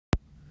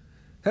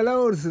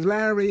Hello, this is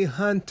Larry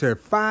Hunter,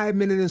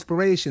 5-Minute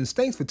Inspirations.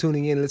 Thanks for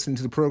tuning in and listening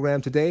to the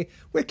program today.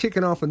 We're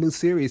kicking off a new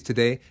series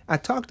today. I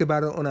talked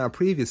about it on our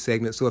previous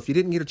segment, so if you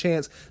didn't get a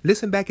chance,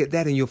 listen back at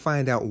that and you'll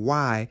find out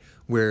why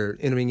we're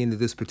entering into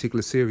this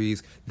particular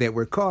series that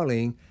we're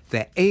calling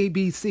the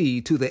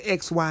ABC to the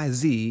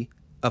XYZ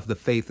of the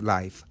faith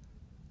life.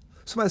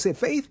 Somebody said,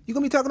 faith? You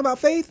going to be talking about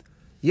faith?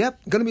 Yep,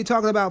 going to be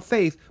talking about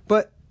faith,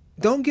 but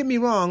don't get me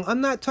wrong, I'm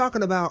not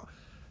talking about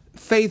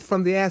faith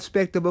from the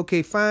aspect of,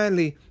 okay,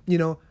 finally,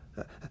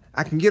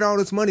 I can get all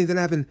this money that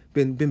I've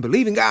been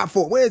believing God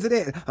for. Where is it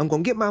at? I'm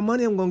going to get my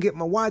money. I'm going to get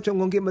my watch. I'm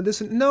going to get my this.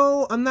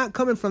 No, I'm not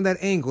coming from that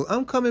angle.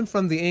 I'm coming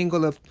from the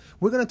angle of,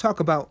 we're going to talk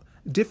about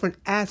different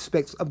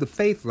aspects of the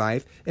faith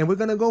life, and we're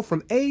going to go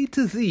from A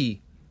to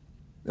Z.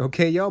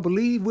 Okay, y'all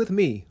believe with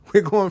me.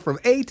 We're going from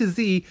A to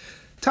Z,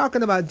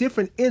 talking about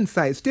different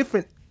insights,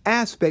 different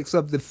aspects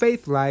of the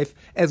faith life.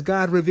 As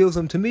God reveals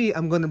them to me,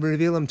 I'm going to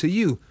reveal them to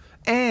you.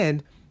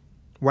 And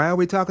why are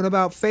we talking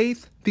about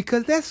faith?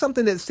 Because that's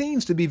something that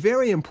seems to be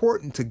very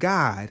important to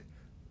God.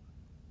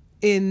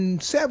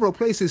 In several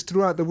places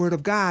throughout the Word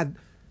of God,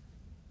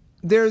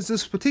 there's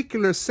this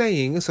particular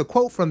saying. It's a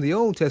quote from the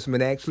Old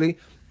Testament, actually,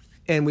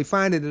 and we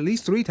find it at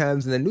least 3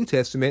 times in the New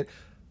Testament.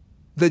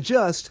 The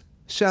just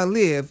shall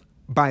live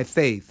by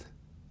faith.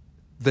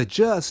 The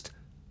just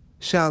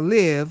shall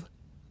live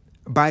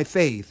by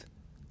faith.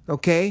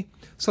 Okay?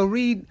 So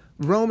read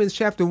Romans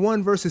chapter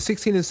 1, verses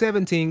 16 and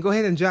 17. Go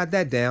ahead and jot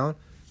that down.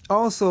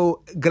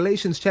 Also,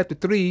 Galatians chapter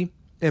 3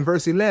 and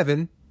verse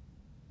 11.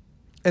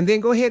 And then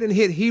go ahead and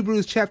hit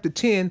Hebrews chapter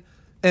 10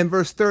 and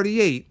verse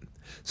 38.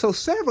 So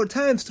several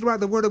times throughout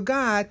the Word of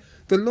God,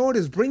 the Lord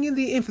is bringing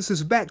the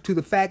emphasis back to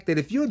the fact that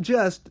if you're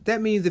just,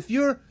 that means if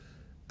you're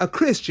a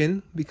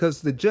Christian,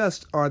 because the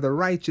just are the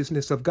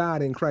righteousness of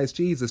God in Christ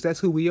Jesus. That's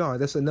who we are.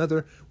 That's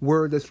another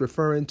word that's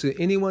referring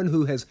to anyone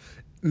who has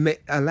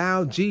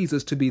allowed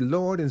Jesus to be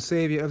Lord and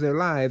Savior of their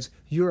lives.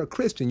 You're a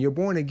Christian. You're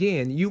born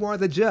again. You are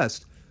the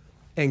just.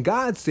 And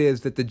God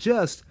says that the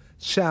just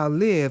shall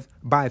live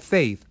by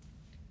faith.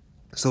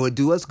 So it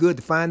do us good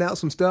to find out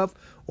some stuff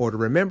or to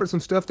remember some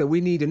stuff that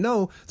we need to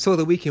know so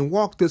that we can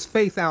walk this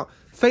faith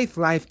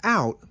life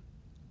out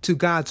to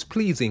God's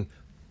pleasing.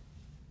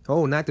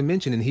 Oh, not to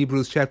mention in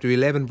Hebrews chapter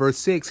 11, verse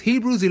 6,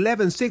 Hebrews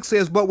 11:6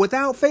 says, but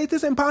without faith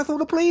it's impossible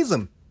to please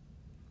him.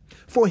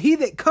 For he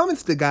that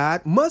cometh to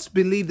God must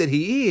believe that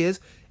he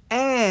is,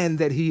 and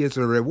that he is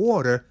a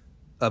rewarder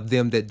of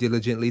them that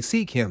diligently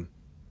seek him.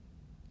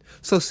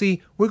 So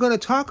see, we're going to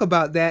talk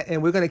about that,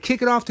 and we're going to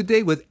kick it off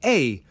today with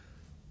A.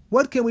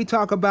 What can we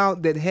talk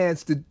about that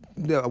has the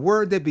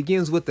word that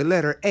begins with the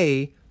letter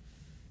A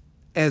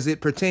as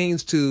it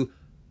pertains to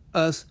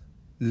us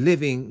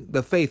living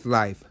the faith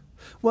life?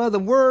 Well, the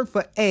word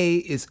for A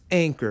is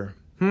anchor.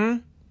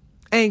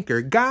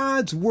 Anchor.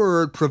 God's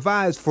word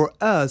provides for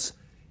us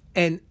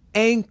an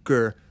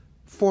anchor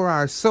for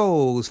our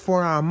souls,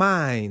 for our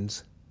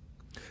minds.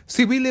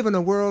 See, we live in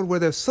a world where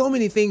there's so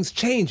many things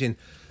changing.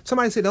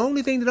 Somebody said the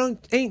only thing that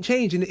ain't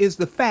changing is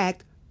the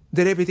fact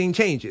that everything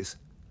changes.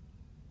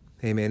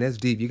 Hey, man, that's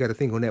deep. You got to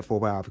think on that for a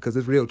while because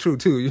it's real true,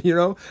 too.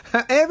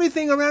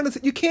 Everything around us,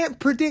 you can't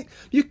predict.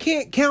 You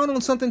can't count on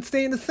something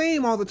staying the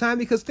same all the time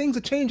because things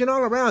are changing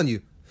all around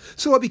you.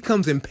 So it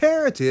becomes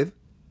imperative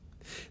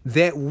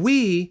that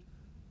we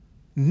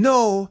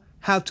know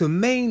how to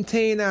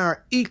maintain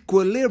our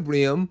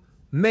equilibrium,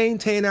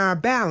 maintain our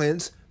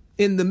balance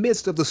in the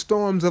midst of the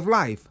storms of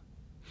life.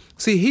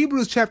 See,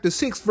 Hebrews chapter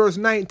 6, verse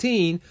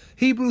 19,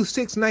 Hebrews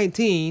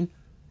 6:19,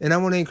 and I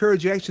want to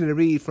encourage you actually to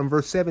read from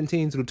verse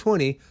 17 through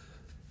 20.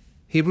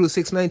 Hebrews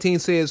 6:19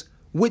 says,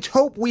 which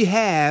hope we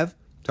have,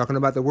 talking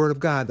about the word of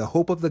God, the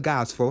hope of the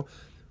gospel,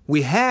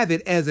 we have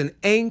it as an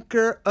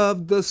anchor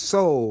of the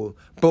soul,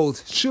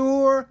 both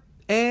sure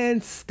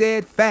and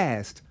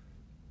steadfast,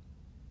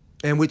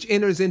 and which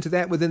enters into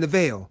that within the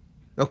veil.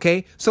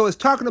 Okay, so it's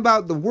talking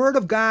about the word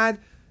of God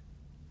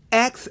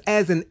acts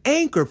as an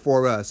anchor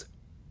for us.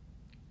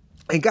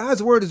 And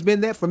God's word has been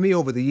that for me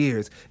over the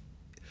years.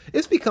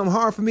 It's become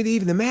hard for me to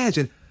even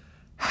imagine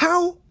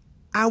how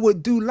I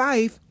would do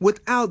life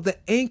without the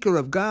anchor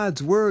of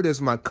God's word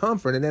as my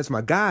comfort and as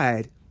my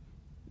guide.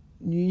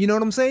 You know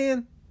what I'm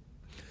saying?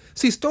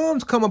 See,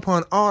 storms come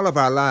upon all of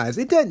our lives.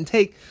 It don't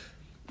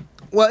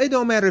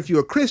matter if you're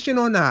a Christian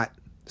or not.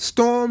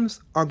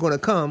 Storms are going to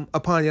come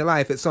upon your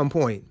life at some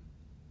point.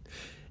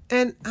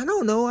 And I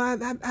don't know, I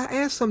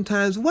ask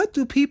sometimes, what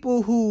do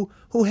people who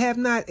have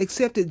not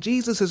accepted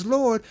Jesus as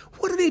Lord,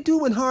 what do they do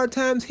when hard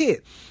times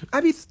hit? I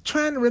be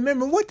trying to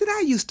remember, what did I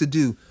used to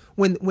do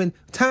when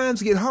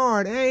times get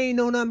hard? I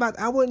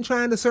wasn't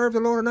trying to serve the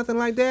Lord or nothing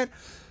like that.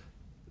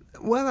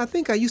 Well, I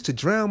think I used to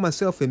drown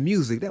myself in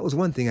music. That was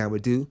one thing I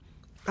would do.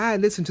 I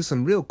listened to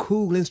some real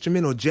cool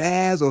instrumental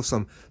jazz or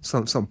some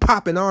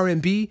pop and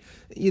R&B,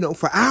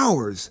 for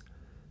hours.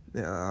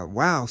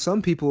 Wow,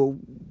 some people,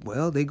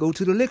 they go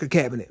to the liquor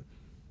cabinet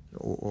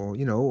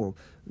or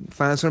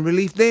find some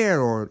relief there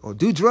or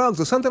do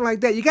drugs or something like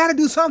that. You got to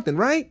do something,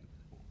 right?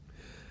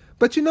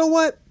 But you know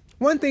what?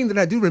 One thing that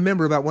I do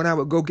remember about when I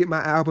would go get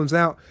my albums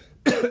out,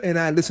 and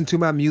I listen to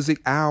my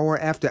music hour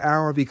after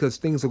hour because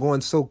things are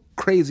going so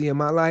crazy in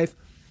my life,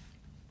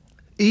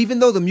 even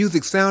though the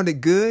music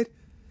sounded good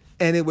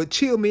and it would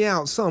chill me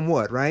out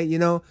somewhat, right? You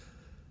know,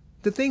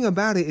 the thing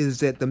about it is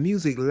that the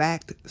music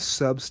lacked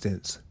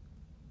substance.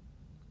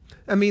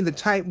 I mean, the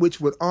type which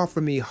would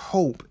offer me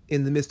hope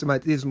in the midst of my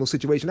dismal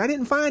situation. I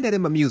didn't find that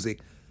in my music.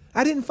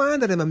 I didn't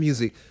find that in my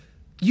music.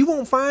 You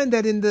won't find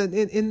that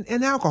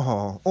in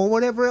alcohol or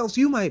whatever else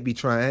you might be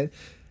trying.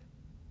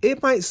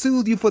 It might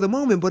soothe you for the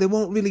moment, but it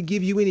won't really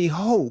give you any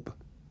hope.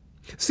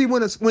 See,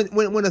 when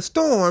a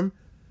storm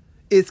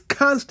is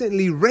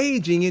constantly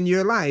raging in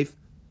your life,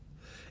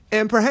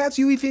 and perhaps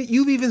you've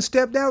even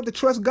stepped out to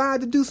trust God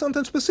to do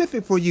something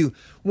specific for you.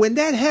 When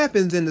that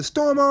happens and the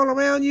storm all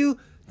around you,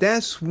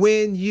 that's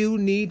when you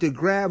need to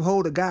grab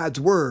hold of God's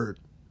word.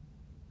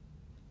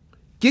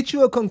 Get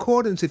you a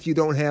concordance if you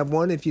don't have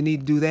one, if you need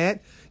to do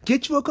that.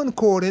 Get you a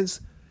concordance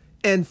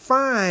and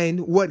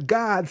find what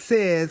God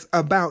says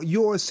about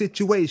your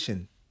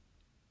situation.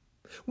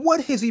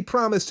 What has he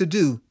promised to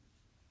do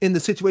in the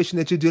situation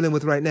that you're dealing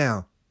with right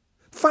now?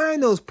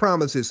 Find those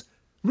promises.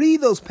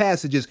 Read those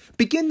passages.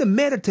 Begin to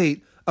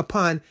meditate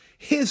upon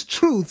his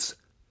truths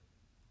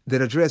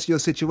that address your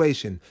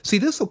situation. See,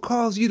 this will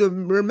cause you to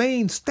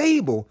remain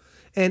stable,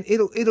 and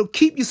it'll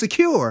keep you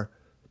secure,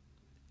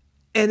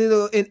 and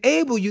it'll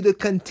enable you to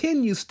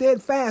continue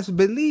steadfast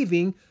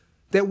believing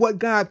that what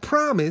God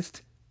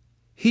promised,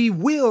 he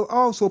will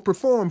also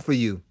perform for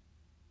you.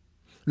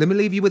 Let me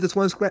leave you with this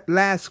one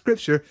last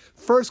scripture.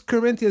 1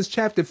 Corinthians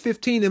chapter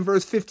 15 and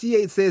verse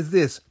 58 says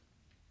this: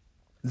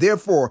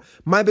 "Therefore,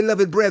 my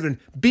beloved brethren,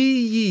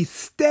 be ye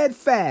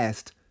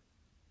steadfast,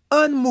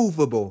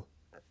 unmovable,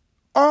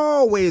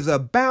 always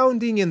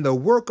abounding in the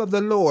work of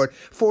the Lord,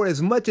 for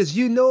as much as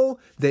you know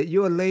that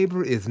your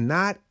labor is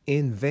not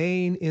in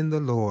vain in the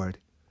Lord."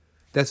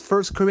 That's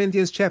 1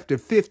 Corinthians chapter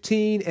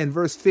 15 and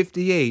verse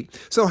 58.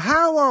 So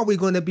how are we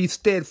going to be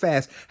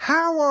steadfast?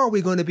 How are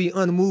we going to be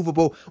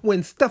unmovable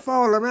when stuff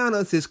all around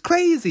us is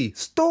crazy?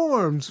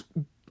 Storms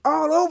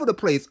all over the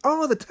place,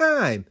 all the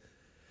time.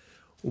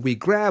 We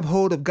grab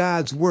hold of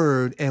God's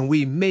word and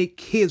we make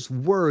his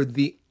word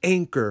the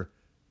anchor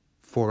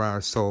for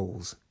our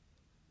souls.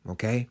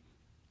 Okay?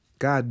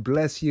 God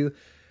bless you.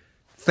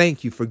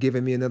 Thank you for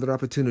giving me another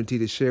opportunity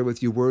to share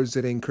with you words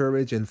that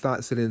encourage and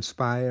thoughts that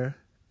inspire.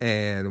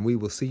 And we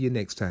will see you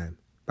next time.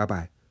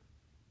 Bye-bye.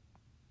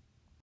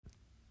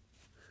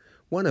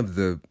 One of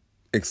the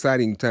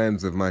exciting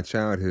times of my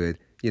childhood,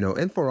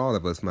 and for all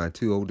of us, my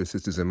two older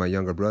sisters and my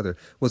younger brother,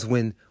 was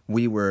when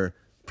we were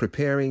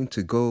preparing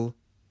to go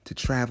to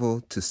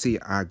travel to see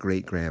our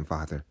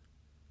great-grandfather.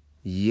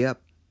 Yep.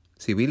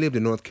 See, we lived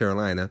in North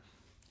Carolina,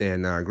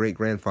 and our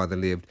great-grandfather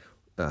lived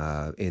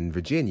in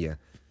Virginia.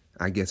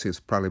 I guess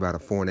it's probably about a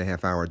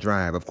 4.5-hour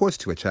drive. Of course,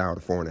 to a child,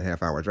 a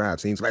 4.5-hour drive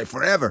seems like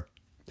forever.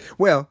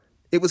 Well,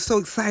 it was so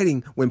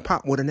exciting when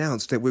Pop would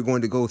announce that we're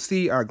going to go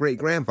see our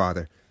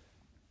great-grandfather.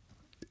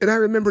 And I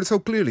remember it so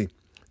clearly.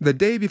 The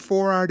day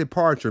before our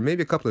departure,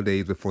 maybe a couple of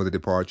days before the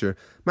departure,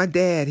 my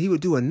dad, he would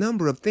do a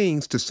number of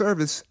things to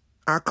service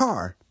our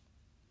car.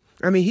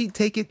 I mean, he'd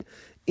take it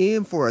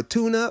in for a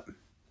tune-up.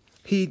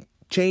 He'd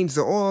change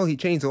the oil. He'd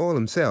change the oil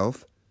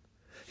himself.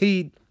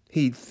 He'd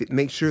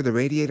make sure the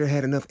radiator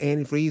had enough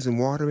antifreeze and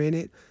water in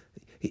it.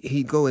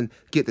 He'd go and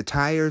get the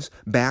tires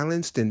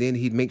balanced, and then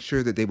he'd make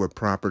sure that they were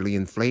properly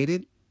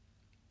inflated.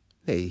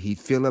 Hey, he'd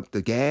fill up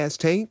the gas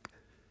tank.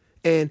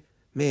 And,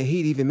 man,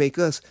 he'd even make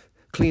us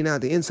clean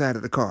out the inside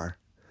of the car.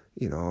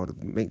 All the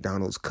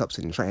McDonald's cups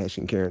and trash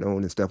and carrying on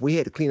and stuff. We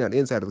had to clean out the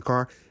inside of the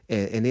car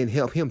and then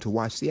help him to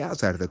wash the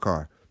outside of the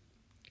car.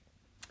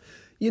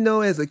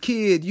 As a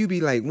kid, you'd be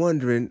like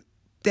wondering,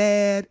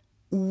 Dad,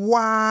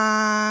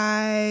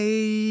 why?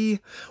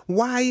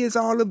 Why is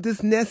all of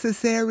this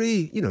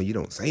necessary? You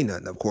don't say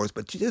nothing, of course,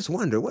 but you just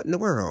wonder, what in the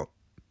world?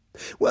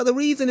 Well, the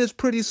reason is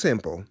pretty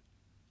simple.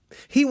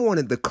 He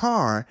wanted the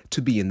car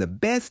to be in the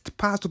best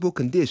possible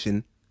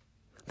condition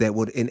that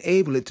would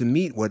enable it to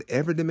meet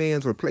whatever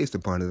demands were placed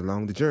upon it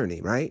along the journey,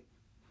 right?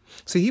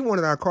 See, he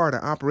wanted our car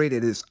to operate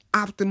at its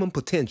optimum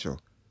potential,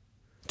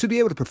 to be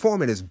able to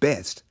perform at its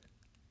best.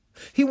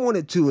 He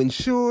wanted to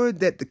ensure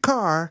that the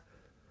car,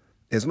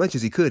 as much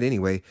as he could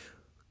anyway,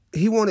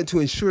 he wanted to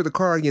insure the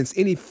car against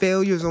any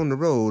failures on the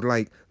road,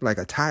 like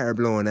a tire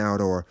blowing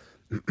out or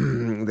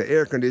the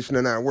air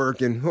conditioner not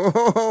working.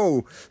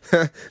 Oh,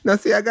 now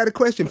see, I got a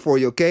question for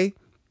you, okay?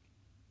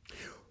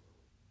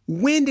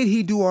 When did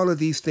he do all of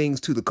these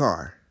things to the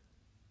car?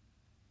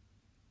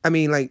 I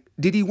mean,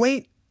 did he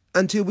wait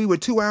until we were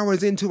 2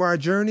 hours into our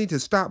journey to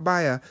stop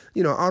by a,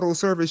 auto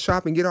service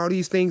shop and get all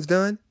these things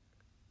done?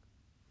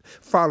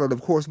 Followed,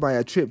 of course, by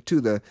a trip to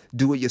the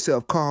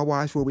do-it-yourself car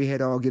wash where we had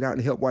to all get out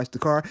and help wash the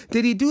car.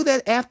 Did he do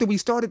that after we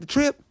started the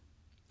trip?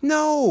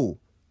 No.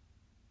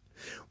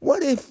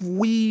 What if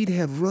we'd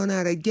have run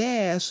out of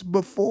gas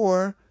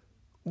before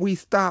we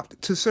stopped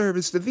to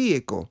service the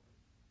vehicle?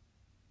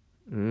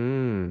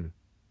 Somebody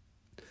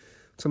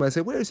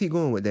said, where is he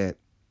going with that?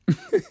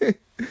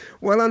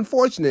 Well,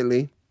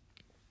 unfortunately,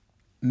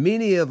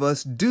 many of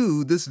us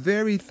do this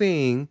very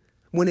thing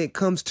when it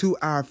comes to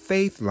our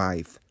faith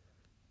life.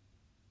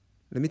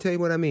 Let me tell you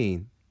what I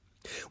mean.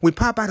 We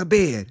pop out of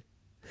bed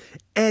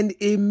and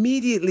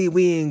immediately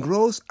we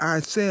engross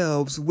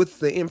ourselves with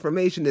the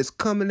information that's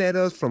coming at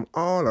us from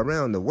all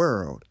around the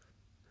world.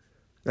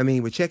 I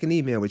mean, we're checking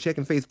email, we're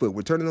checking Facebook,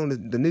 we're turning on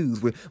the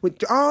news, we're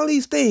all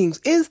these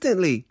things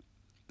instantly.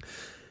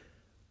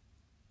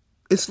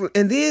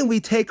 And then we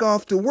take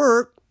off to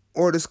work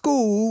or to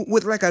school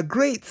with like a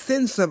great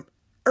sense of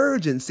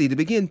urgency to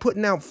begin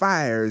putting out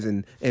fires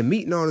and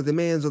meeting all the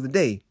demands of the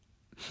day.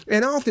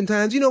 And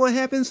oftentimes, you know what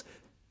happens?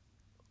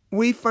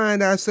 We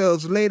find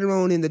ourselves later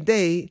on in the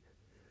day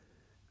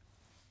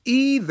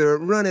either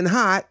running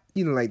hot,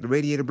 like the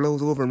radiator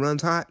blows over and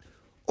runs hot,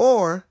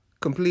 or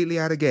completely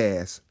out of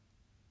gas.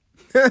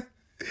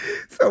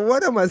 So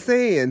what am I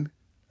saying?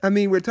 I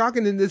mean, we're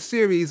talking in this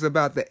series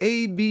about the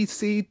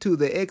ABC to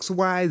the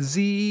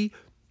XYZ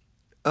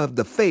of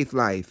the faith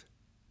life.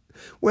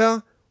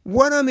 Well,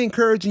 what I'm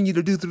encouraging you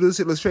to do through this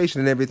illustration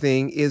and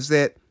everything is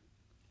that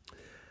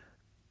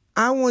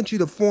I want you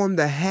to form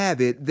the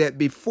habit that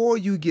before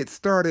you get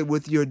started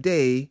with your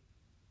day,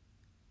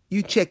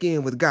 you check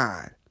in with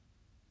God.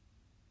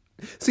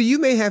 See, you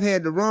may have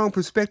had the wrong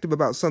perspective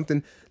about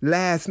something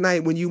last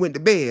night when you went to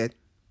bed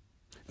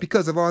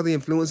because of all the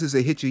influences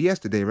that hit you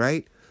yesterday,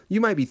 right?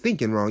 You might be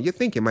thinking wrong. Your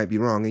thinking might be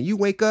wrong. And you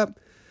wake up.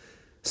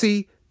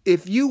 See,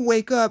 if you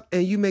wake up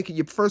and you make it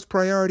your first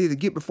priority to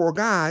get before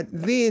God,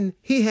 then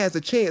he has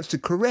a chance to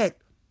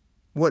correct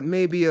what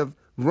may be a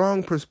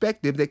wrong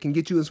perspective that can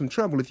get you in some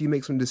trouble if you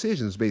make some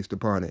decisions based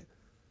upon it.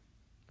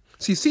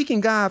 See,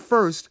 seeking God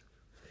first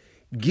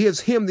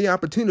gives him the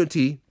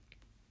opportunity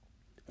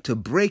to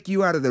break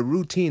you out of the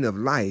routine of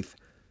life,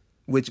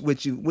 which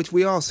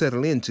we all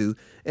settle into,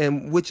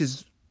 and which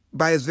is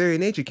by its very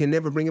nature can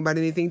never bring about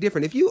anything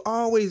different. If you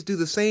always do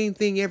the same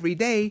thing every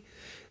day,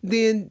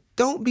 then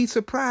don't be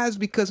surprised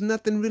because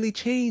nothing really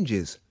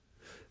changes.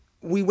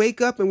 We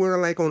wake up and we're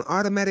like on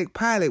automatic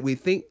pilot. We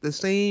think the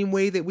same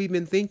way that we've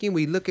been thinking.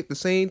 We look at the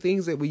same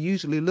things that we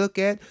usually look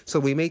at. So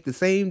we make the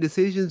same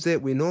decisions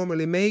that we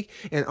normally make.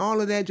 And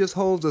all of that just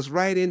holds us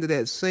right into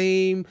that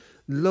same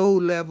low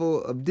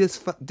level of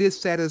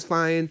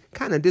dissatisfying,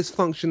 kind of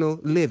dysfunctional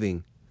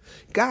living.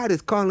 God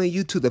is calling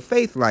you to the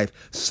faith life.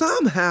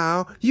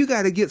 Somehow you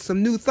got to get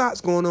some new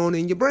thoughts going on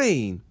in your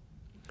brain.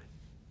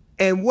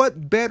 And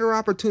what better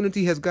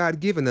opportunity has God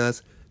given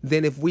us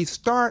than if we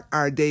start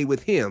our day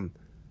with him?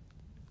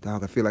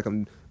 Dog, I feel like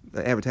I'm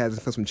advertising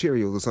for some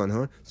Cheerios or something,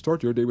 huh?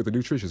 Start your day with a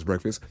nutritious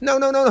breakfast. No.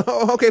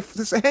 Okay,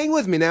 hang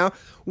with me now.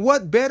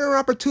 What better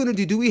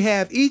opportunity do we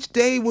have each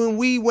day when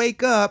we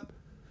wake up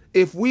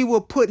if we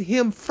will put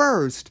him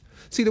first?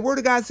 See, the word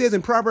of God says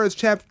in Proverbs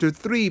chapter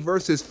 3,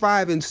 verses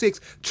 5 and 6,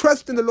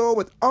 trust in the Lord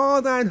with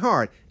all thine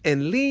heart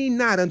and lean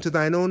not unto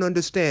thine own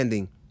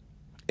understanding.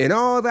 In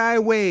all thy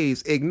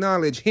ways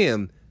acknowledge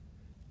him,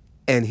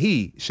 and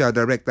he shall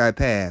direct thy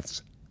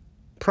paths.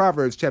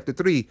 Proverbs chapter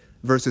 3,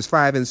 verses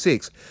 5 and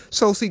 6.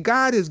 So see,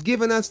 God has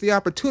given us the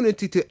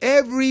opportunity to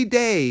every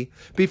day,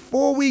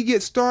 before we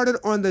get started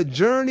on the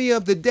journey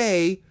of the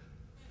day,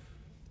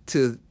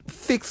 to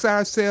fix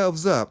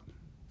ourselves up,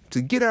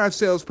 to get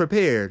ourselves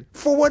prepared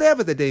for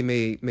whatever the day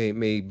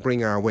may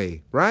bring our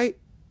way, right?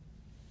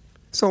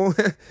 So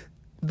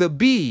the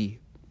B,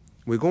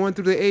 we're going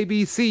through the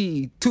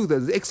ABC to the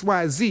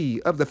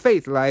XYZ of the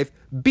faith life.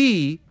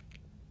 B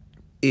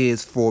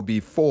is for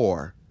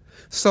before.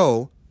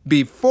 So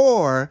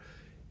before,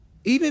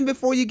 even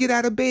before you get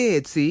out of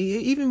bed,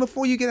 even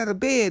before you get out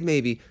of bed,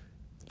 maybe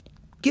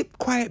get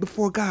quiet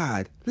before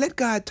God. Let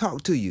God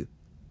talk to you.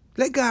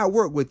 Let God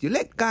work with you.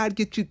 Let God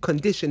get you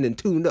conditioned and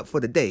tuned up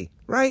for the day,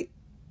 right?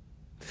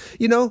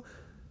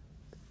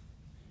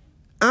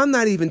 I'm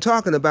not even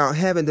talking about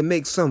having to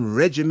make some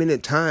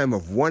regimented time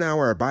of 1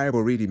 hour of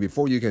Bible reading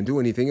before you can do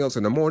anything else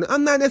in the morning.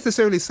 I'm not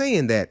necessarily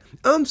saying that.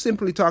 I'm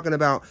simply talking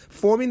about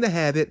forming the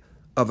habit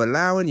of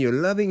allowing your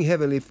loving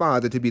Heavenly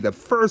Father to be the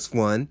first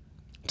one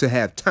to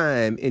have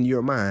time in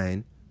your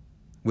mind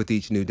with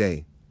each new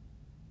day.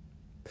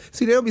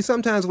 See, there'll be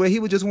some times where he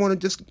would just want to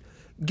just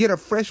get a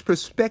fresh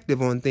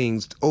perspective on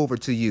things over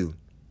to you.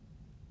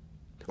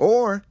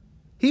 Or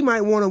he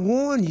might want to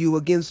warn you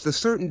against a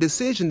certain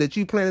decision that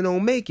you planning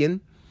on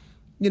making,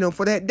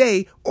 for that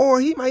day. Or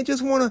he might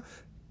just want to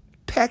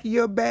pack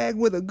your bag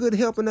with a good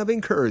helping of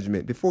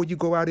encouragement before you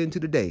go out into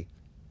the day.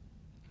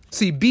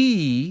 See,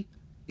 B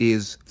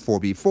is for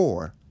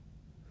before.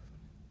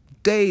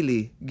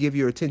 Daily give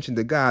your attention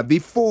to God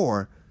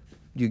before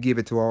you give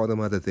it to all them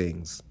other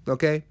things.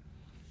 Okay?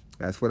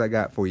 That's what I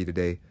got for you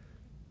today.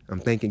 I'm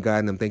thanking God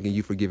and I'm thanking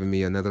you for giving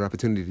me another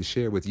opportunity to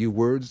share with you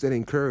words that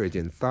encourage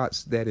and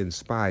thoughts that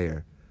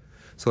inspire.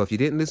 So if you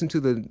didn't listen to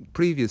the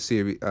previous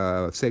series,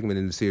 segment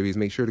in the series,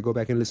 make sure to go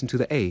back and listen to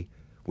the A.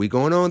 We're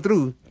going on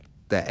through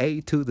the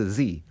A to the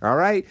Z. All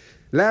right?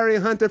 Larry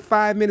Hunter,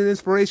 5-Minute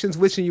Inspirations,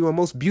 wishing you a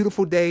most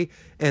beautiful day.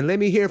 And let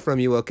me hear from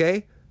you,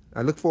 okay?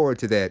 I look forward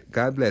to that.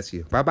 God bless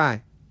you.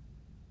 Bye-bye.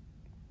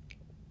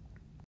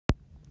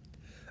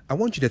 I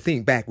want you to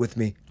think back with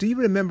me. Do you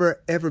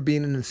remember ever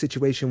being in a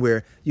situation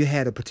where you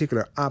had a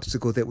particular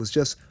obstacle that was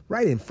just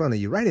right in front of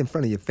you, right in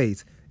front of your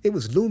face? It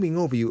was looming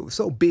over you. It was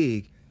so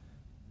big.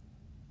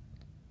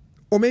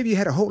 Or maybe you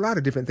had a whole lot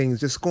of different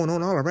things just going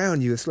on all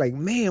around you. It's like,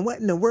 man, what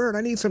in the world?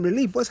 I need some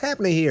relief. What's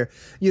happening here?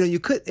 You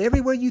could,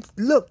 everywhere you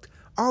looked,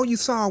 all you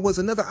saw was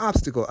another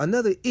obstacle,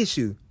 another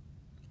issue.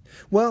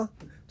 Well,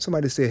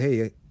 somebody said,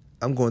 hey,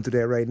 I'm going through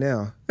that right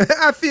now.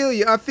 I feel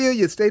you. I feel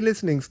you. Stay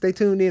listening. Stay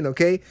tuned in,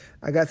 okay?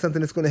 I got something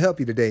that's going to help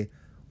you today.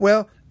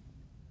 Well,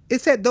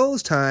 it's at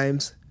those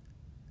times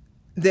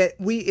that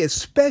we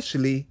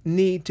especially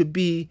need to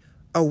be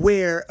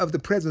aware of the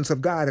presence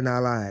of God in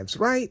our lives,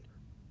 right?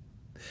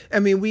 I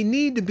mean, we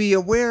need to be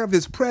aware of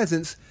his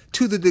presence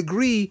to the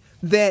degree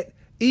that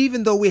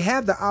even though we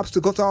have the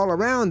obstacles all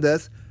around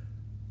us,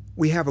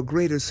 we have a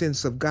greater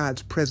sense of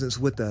God's presence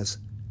with us.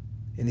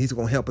 And he's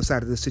going to help us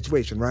out of this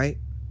situation, right?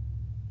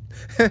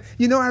 I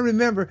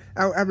remember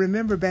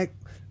back,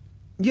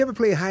 you ever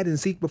play hide and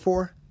seek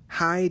before?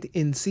 Hide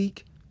and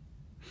seek?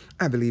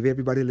 I believe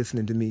everybody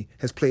listening to me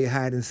has played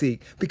hide and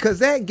seek because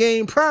that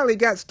game probably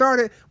got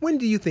started. When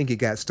do you think it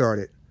got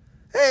started?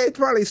 Hey, it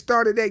probably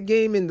started that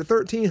game in the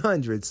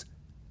 1300s.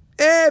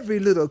 Every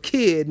little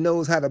kid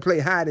knows how to play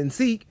hide and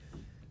seek.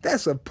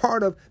 That's a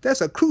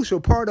crucial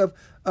part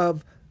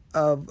of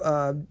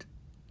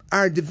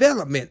our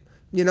development,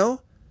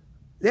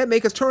 That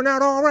make us turn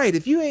out all right.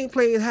 If you ain't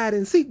played hide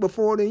and seek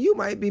before, then you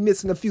might be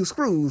missing a few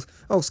screws.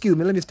 Oh, excuse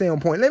me. Let me stay on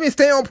point. Let me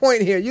stay on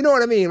point here. You know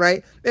what I mean,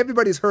 right?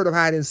 Everybody's heard of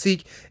hide and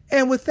seek.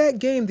 And with that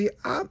game, the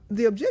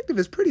objective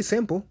is pretty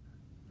simple.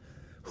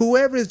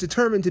 Whoever is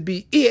determined to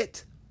be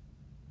it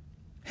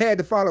had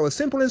to follow a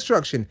simple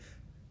instruction.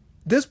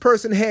 This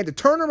person had to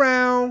turn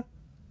around,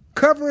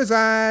 cover his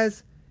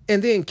eyes,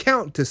 and then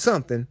count to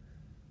something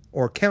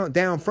or count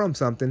down from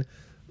something.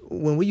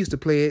 When we used to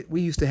play it,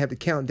 we used to have to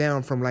count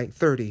down from like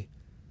 30.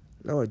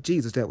 Lord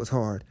Jesus, that was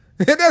hard.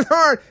 That's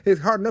hard. It's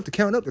hard enough to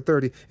count up to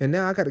 30. And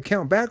now I got to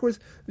count backwards.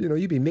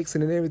 You be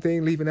mixing and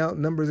everything, leaving out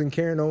numbers and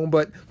carrying on.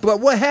 But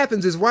what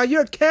happens is while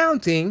you're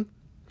counting,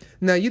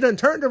 now you done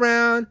turned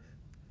around,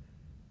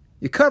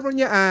 you're covering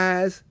your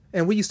eyes,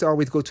 and we used to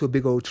always go to a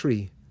big old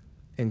tree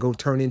and go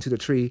turn into the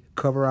tree,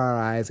 cover our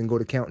eyes, and go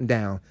to counting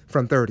down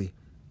from 30.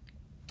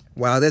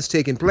 While that's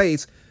taking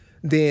place,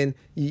 then,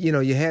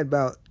 you had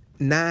about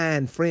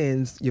 9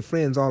 friends, your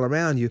friends all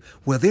around you.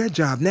 Well, their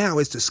job now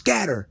is to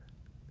scatter.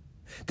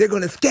 They're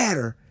going to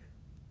scatter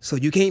so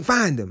you can't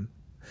find them.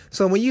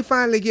 So when you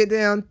finally get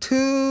down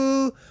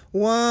 2,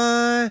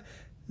 1,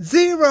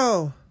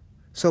 0.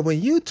 So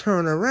when you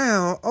turn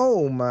around,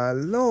 oh my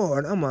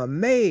Lord, I'm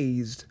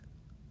amazed.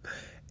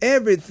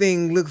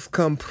 Everything looks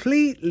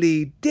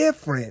completely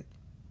different.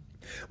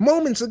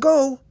 Moments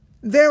ago,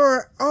 there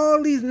were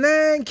all these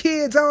 9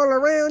 kids all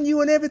around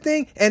you and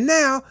everything. And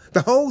now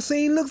the whole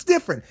scene looks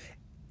different.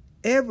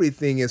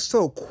 Everything is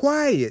so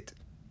quiet,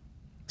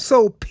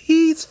 so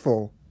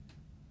peaceful.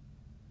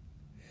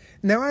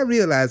 Now I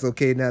realize,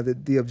 now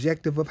that the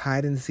objective of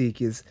hide and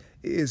seek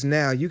is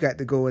now you got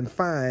to go and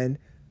find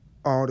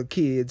all the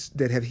kids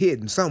that have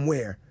hidden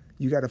somewhere.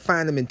 You got to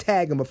find them and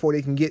tag them before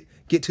they can get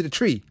to the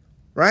tree,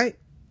 right?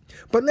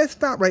 But let's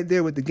stop right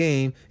there with the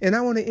game. And I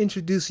want to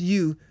introduce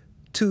you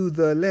to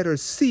the letter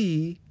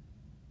C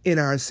in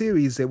our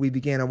series that we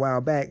began a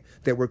while back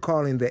that we're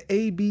calling the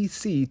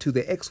ABC to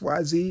the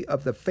XYZ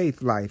of the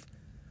faith life.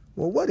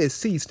 Well, what does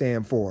C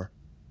stand for?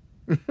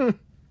 Let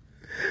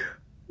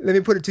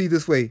me put it to you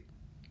this way.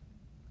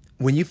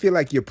 When you feel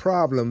like your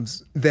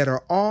problems that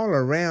are all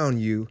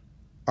around you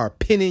are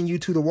pinning you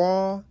to the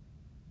wall,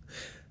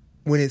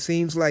 when it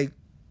seems like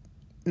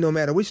no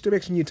matter which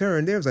direction you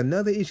turn, there's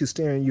another issue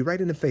staring you right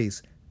in the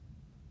face,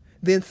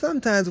 then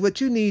sometimes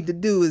what you need to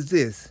do is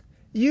this.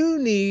 You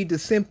need to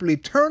simply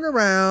turn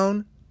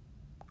around,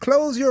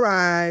 close your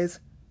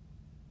eyes,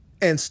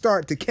 and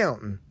start to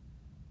counting.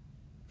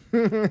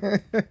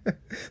 Somebody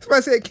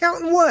said,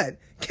 counting what?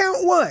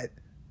 Count what?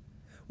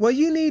 Well,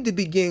 you need to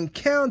begin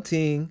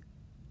counting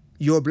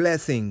your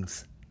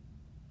blessings.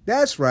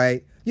 That's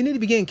right. You need to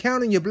begin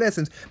counting your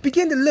blessings.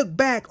 Begin to look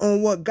back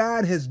on what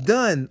God has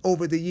done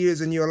over the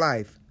years in your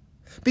life.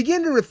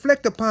 Begin to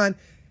reflect upon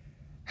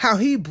how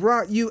he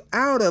brought you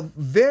out of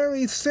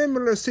very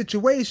similar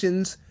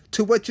situations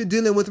to what you're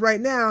dealing with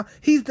right now.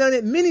 He's done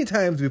it many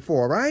times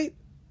before, right?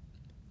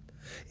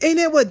 Ain't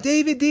that what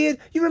David did?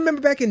 You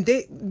remember back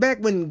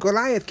when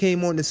Goliath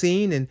came on the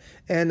scene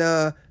and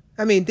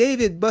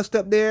David bust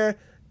up there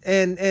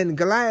and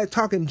Goliath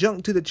talking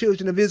junk to the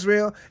children of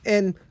Israel.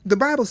 And the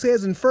Bible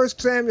says in 1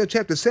 Samuel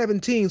chapter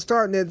 17,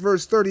 starting at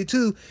verse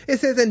 32, it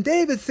says, "And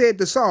David said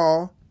to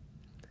Saul,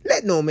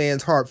 let no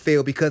man's heart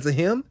fail because of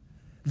him.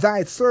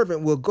 Thy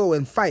servant will go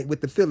and fight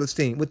with this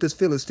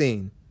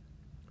Philistine.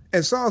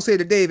 And Saul said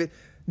to David,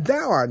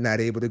 thou art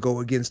not able to go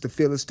against the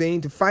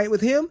Philistine to fight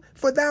with him,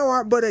 for thou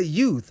art but a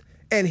youth,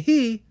 and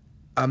he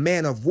a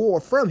man of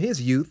war from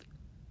his youth."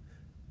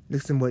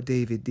 Listen what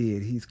David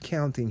did. He's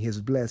counting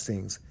his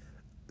blessings.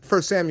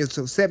 1 Samuel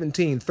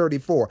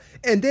 17:34.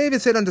 "And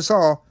David said unto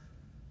Saul,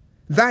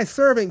 thy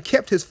servant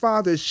kept his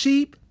father's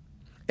sheep,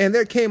 And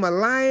there came a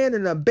lion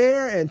and a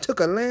bear and took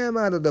a lamb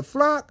out of the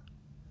flock.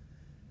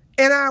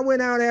 And I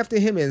went out after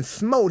him and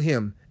smote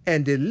him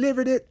and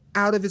delivered it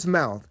out of his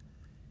mouth.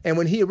 And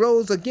when he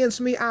arose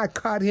against me, I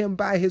caught him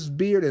by his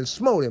beard and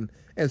smote him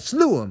and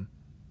slew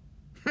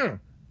him.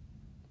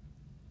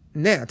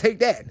 Now, take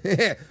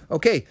that.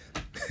 Okay.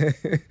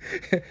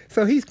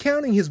 So he's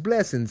counting his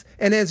blessings.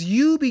 And as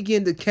you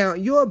begin to count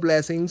your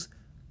blessings,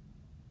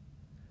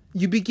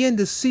 you begin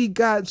to see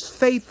God's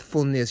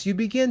faithfulness. You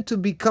begin to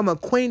become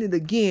acquainted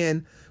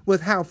again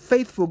with how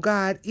faithful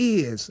God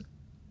is.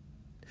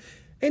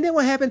 And then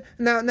what happened?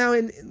 Now,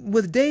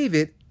 with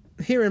David,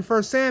 here in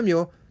 1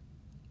 Samuel,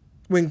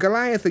 when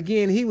Goliath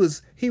again, he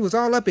was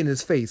all up in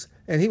his face,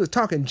 and he was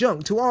talking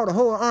junk to all the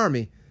whole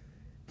army.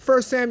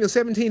 1 Samuel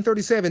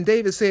 17:37,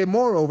 David said,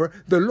 moreover,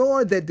 the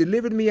Lord that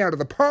delivered me out of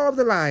the paw of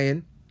the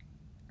lion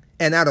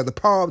and out of the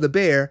paw of the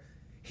bear,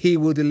 he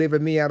will deliver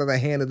me out of the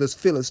hand of this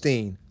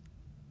Philistine.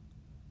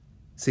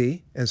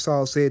 See, and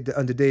Saul said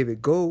unto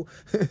David, go,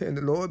 and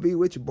the Lord be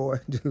with you,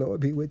 boy. The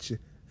Lord be with you.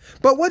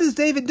 But what is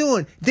David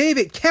doing?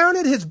 David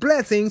counted his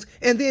blessings,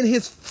 and then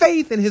his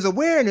faith and his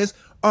awareness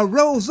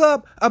arose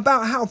up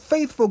about how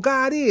faithful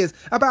God is,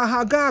 about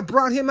how God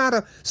brought him out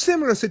of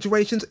similar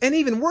situations and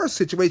even worse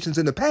situations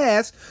in the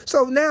past.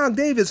 So now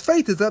David's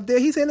faith is up there.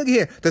 He's saying, look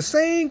here, the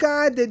same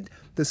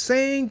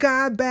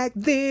God back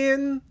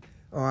then.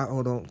 Oh,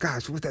 hold on.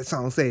 Gosh, what's that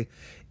song say?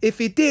 If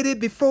he did it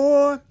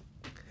before,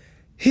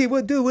 he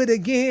would do it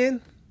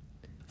again.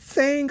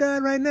 Same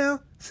God right now.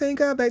 Same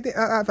God back then.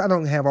 I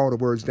don't have all the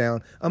words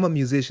down. I'm a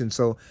musician,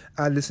 so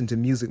I listen to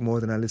music more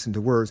than I listen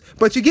to words.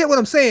 But you get what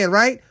I'm saying,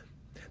 right?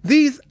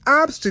 These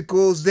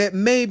obstacles that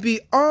may be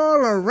all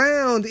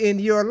around in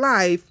your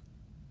life,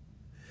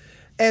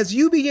 as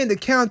you begin to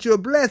count your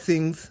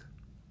blessings,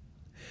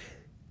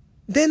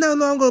 they're no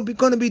longer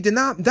going to be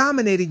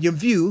dominating your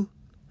view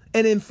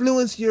and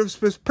influence your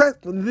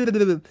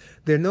perspective.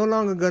 They're no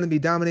longer going to be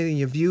dominating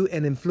your view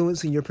and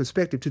influencing your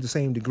perspective to the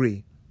same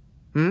degree.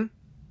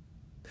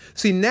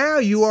 See, now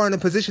you are in a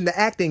position to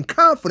act in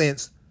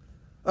confidence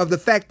of the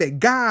fact that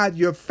God,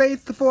 your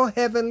faithful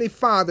heavenly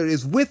Father,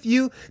 is with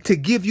you to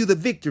give you the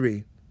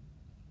victory.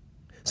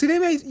 See,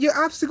 your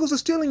obstacles are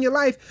still in your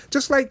life,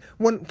 just like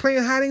when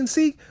playing hide and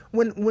seek.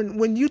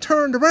 When you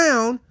turned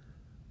around,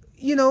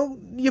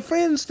 your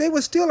friends, they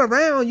were still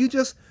around. You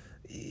just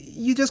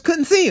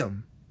couldn't see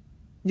them.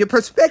 Your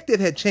perspective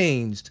had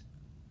changed.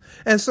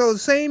 And so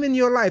same in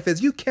your life,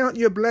 as you count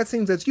your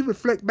blessings, as you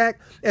reflect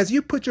back, as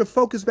you put your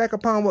focus back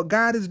upon what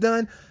God has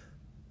done,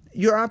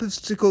 your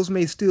obstacles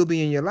may still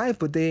be in your life,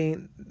 but they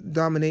ain't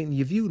dominating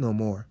your view no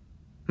more.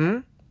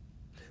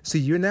 See,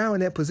 you're now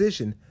in that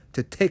position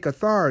to take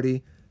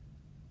authority,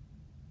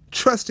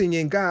 trusting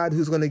in God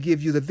who's going to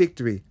give you the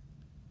victory.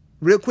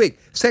 Real quick,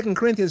 2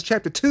 Corinthians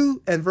chapter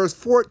 2 and verse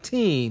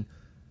 14.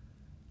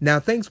 Now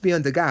thanks be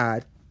unto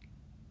God,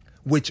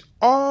 which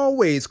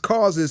always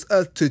causes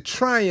us to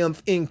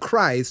triumph in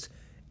Christ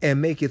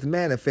and maketh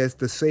manifest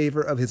the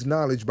savor of his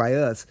knowledge by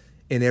us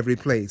in every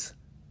place.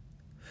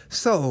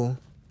 So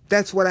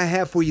that's what I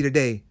have for you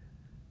today.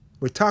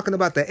 We're talking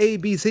about the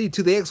ABC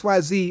to the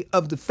XYZ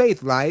of the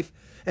faith life.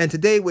 And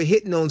today we're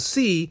hitting on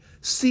C.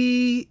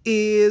 C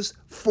is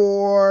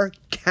for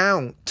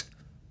count.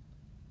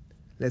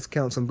 Let's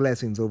count some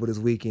blessings over this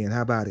weekend.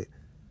 How about it?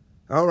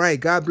 All right.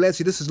 God bless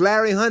you. This is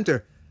Larry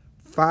Hunter.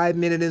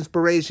 5-minute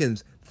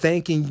inspirations.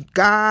 Thanking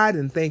God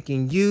and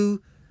thanking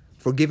you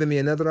for giving me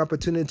another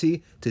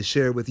opportunity to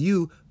share with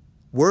you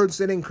words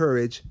that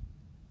encourage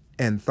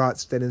and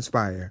thoughts that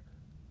inspire.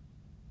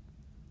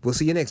 We'll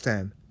see you next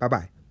time.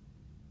 Bye-bye.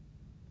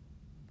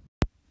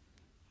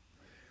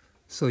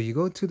 So you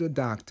go to the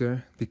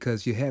doctor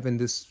because you're having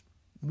this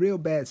real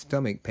bad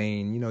stomach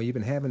pain. You've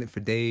been having it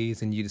for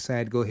days, and you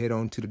decide to go head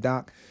on to the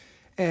doc.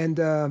 And,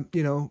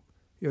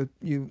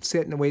 you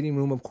sat in the waiting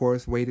room, of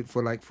course, waited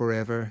for like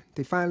forever.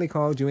 They finally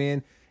called you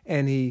in,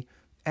 and he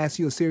asked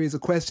you a series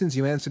of questions.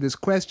 You answered his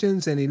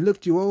questions, and he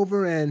looked you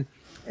over, and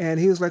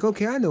he was like,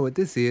 okay, I know what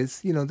this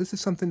is. This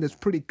is something that's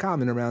pretty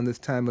common around this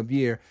time of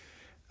year.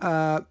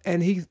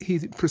 And he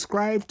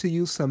prescribed to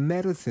you some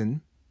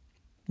medicine,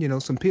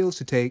 some pills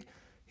to take.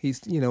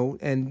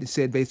 And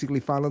said basically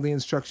follow the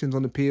instructions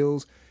on the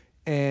pills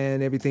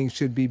and everything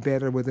should be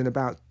better. Within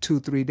about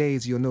 2-3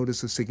 days, you'll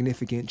notice a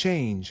significant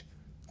change.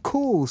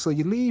 Cool. So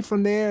you leave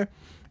from there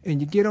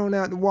and you get on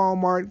out to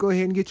Walmart, go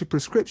ahead and get your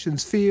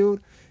prescriptions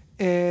filled.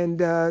 And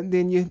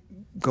then you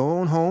go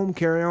on home,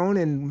 carry on.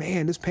 And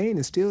man, this pain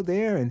is still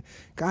there. And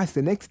gosh,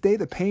 the next day,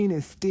 the pain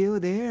is still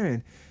there.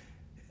 And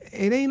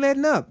it ain't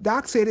letting up.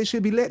 Doc said it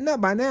should be letting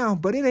up by now,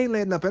 but it ain't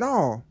letting up at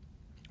all.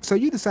 So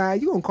you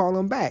decide you're going to call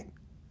him back.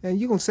 And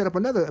you're going to set up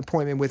another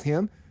appointment with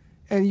him.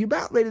 And you're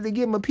about ready to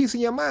give him a piece of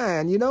your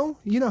mind, You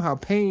know how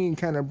pain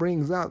kind of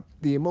brings out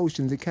the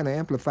emotions. It kind of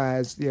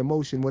amplifies the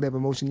emotion, whatever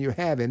emotion you're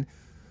having.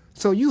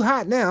 So you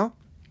hot now.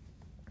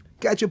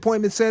 Got your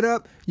appointment set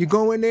up. You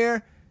go in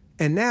there.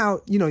 And now,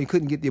 you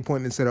couldn't get the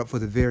appointment set up for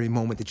the very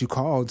moment that you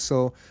called.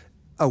 So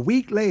a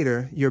week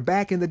later, you're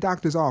back in the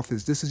doctor's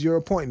office. This is your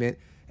appointment.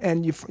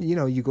 And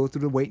you go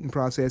through the waiting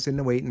process in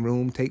the waiting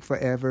room, take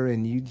forever,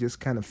 and you just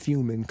kind of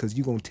fuming because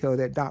you're going to tell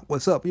that doc,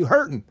 what's up? You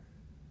hurting.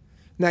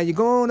 Now you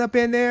go on up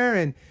in there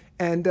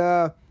and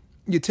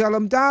you tell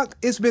him, Doc,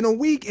 it's been a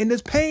week and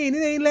this pain, it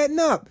ain't letting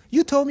up.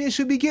 You told me it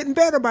should be getting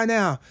better by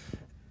now.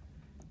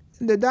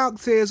 The doc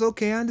says,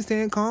 okay, I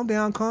understand. Calm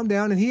down.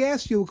 And he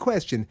asks you a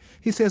question.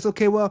 He says,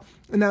 okay, well,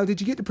 now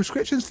did you get the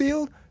prescriptions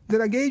filled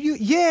that I gave you?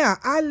 Yeah,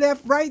 I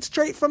left right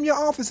straight from your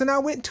office and I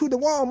went to the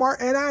Walmart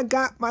and I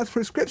got my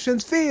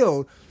prescriptions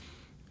filled.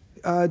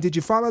 Did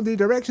you follow the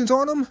directions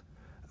on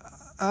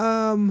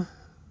them?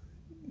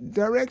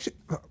 Direction.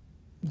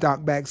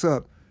 Doc backs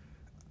up.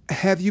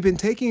 Have you been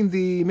taking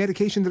the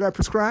medication that I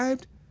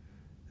prescribed?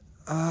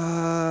 Well,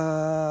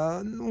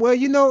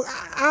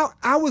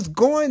 I was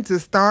going to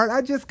start.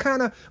 I just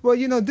kind of,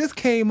 this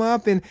came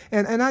up and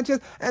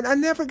I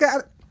never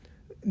got.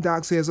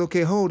 Doc says,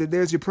 okay, hold it.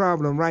 There's your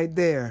problem right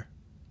there.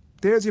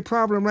 There's your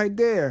problem right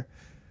there.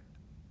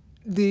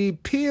 The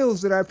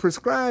pills that I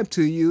prescribed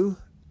to you,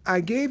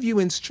 I gave you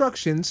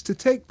instructions to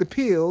take the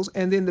pills,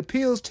 and then the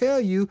pills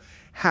tell you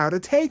how to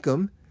take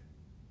them,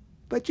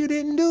 but you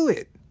didn't do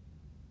it.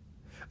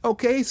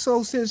 Okay,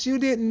 so since you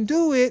didn't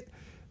do it,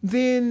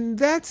 then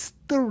that's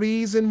the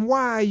reason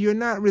why you're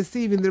not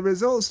receiving the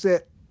results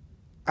that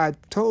I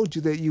told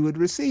you that you would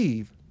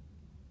receive.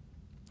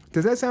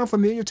 Does that sound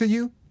familiar to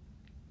you?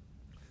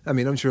 I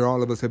mean, I'm sure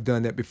all of us have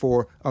done that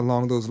before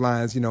along those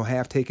lines,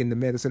 half taking the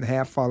medicine,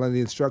 half following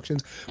the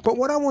instructions. But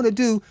what I want to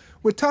do,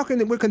 we're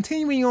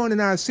continuing on in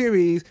our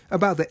series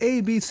about the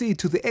ABC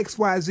to the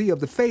XYZ of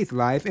the faith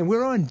life, and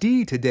we're on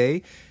D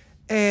today.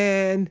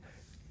 And,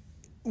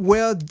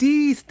 well,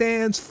 D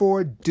stands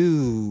for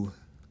do.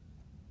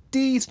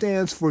 D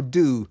stands for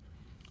do.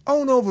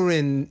 On over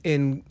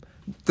in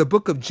the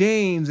book of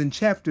James in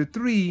chapter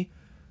 3,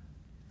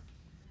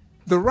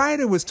 the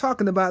writer was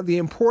talking about the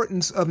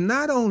importance of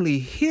not only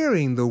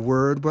hearing the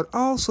word, but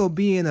also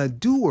being a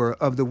doer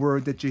of the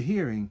word that you're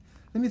hearing.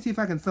 Let me see if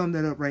I can thumb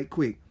that up right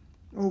quick.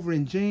 Over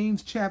in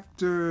James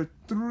chapter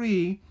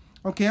 3.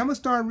 Okay, I'm going to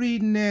start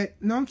reading that.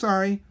 No, I'm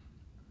sorry.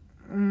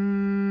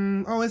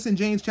 It's in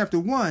James chapter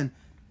 1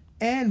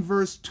 and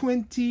verse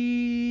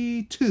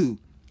 22.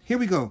 Here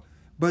we go.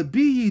 But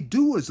be ye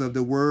doers of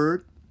the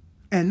word,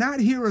 and not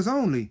hearers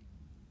only,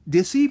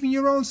 deceiving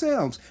your own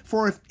selves.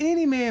 For if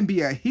any man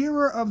be a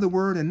hearer of the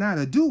word and not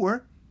a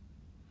doer,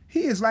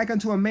 he is like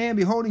unto a man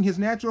beholding his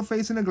natural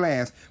face in a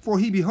glass. For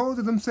he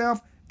beholdeth himself,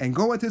 and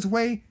goeth his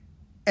way,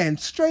 and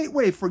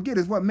straightway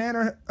forgetteth what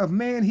manner of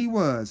man he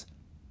was.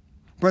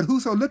 But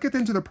whoso looketh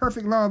into the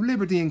perfect law of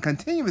liberty, and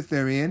continueth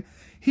therein,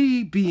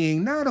 he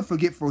being not a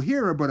forgetful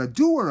hearer, but a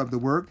doer of the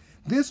work,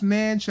 this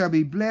man shall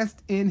be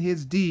blessed in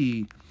his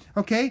deed.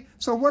 Okay,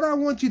 so what I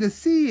want you to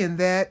see in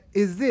that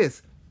is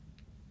this.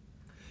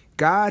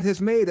 God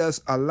has made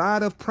us a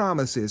lot of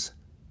promises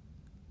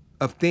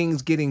of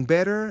things getting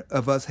better,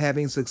 of us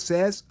having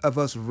success, of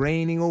us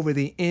reigning over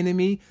the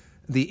enemy,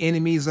 the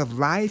enemies of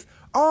life,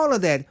 all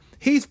of that.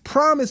 He's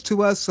promised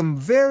to us some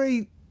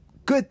very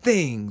good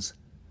things.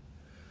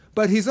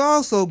 But he's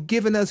also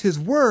given us his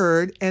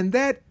word, and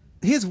that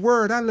his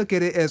word, I look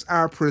at it as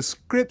our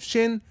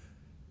prescription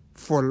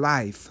for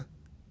life.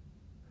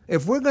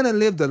 If we're going to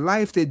live the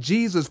life that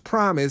Jesus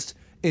promised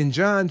in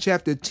John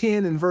chapter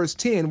 10 and verse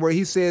 10, where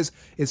it says,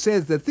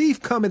 the thief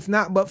cometh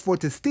not but for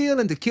to steal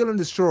and to kill and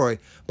destroy,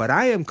 but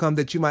I am come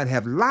that you might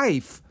have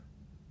life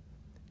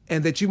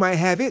and that you might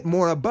have it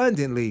more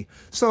abundantly.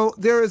 So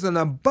there is an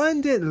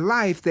abundant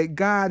life that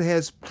God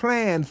has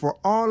planned for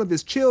all of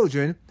his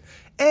children,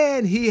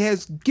 and he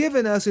has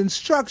given us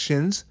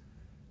instructions,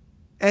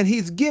 and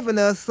he's given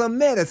us some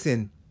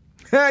medicine.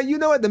 You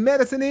know what the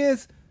medicine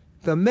is?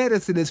 The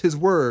medicine is his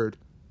word.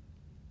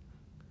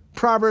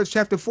 Proverbs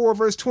chapter 4,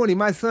 verse 20,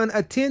 my son,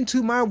 attend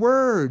to my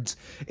words.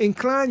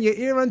 Incline your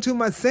ear unto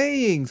my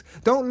sayings.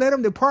 Don't let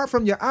them depart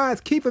from your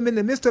eyes. Keep them in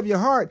the midst of your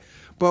heart.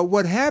 But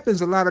what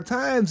happens a lot of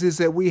times is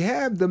that we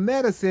have the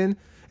medicine,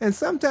 and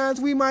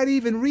sometimes we might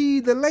even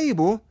read the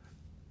label.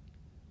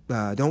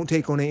 Don't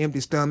take on an empty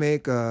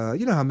stomach.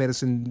 You know how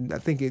medicine, I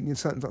think it's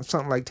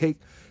something like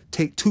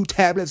take 2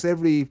 tablets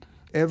every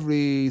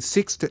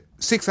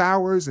 6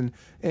 hours, and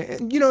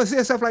it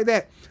says stuff like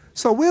that.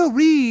 So we'll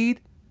read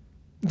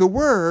the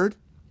word,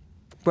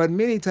 but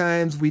many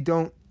times we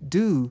don't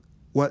do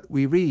what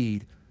we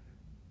read.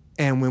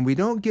 And when we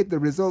don't get the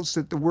results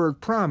that the word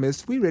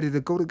promised, we're ready to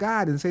go to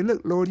God and say,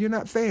 look, Lord, you're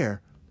not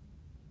fair.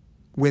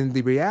 When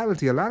the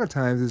reality a lot of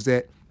times is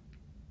that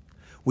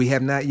we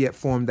have not yet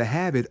formed the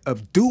habit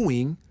of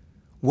doing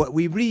what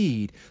we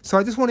read. So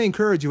I just want to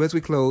encourage you as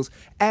we close,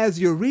 as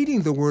you're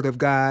reading the word of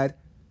God,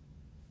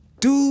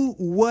 do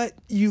what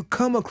you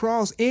come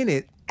across in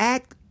it.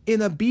 Act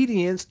in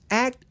obedience,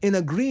 act in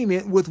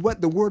agreement with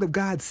what the word of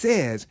God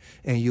says,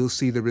 and you'll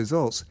see the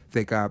results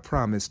that God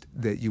promised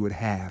that you would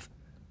have.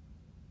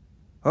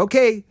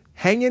 Okay,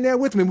 hang in there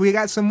with me. We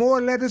got some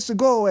more letters to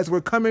go as we're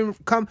covering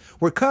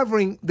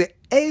the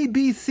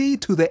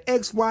ABC to the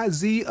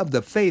XYZ of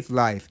the faith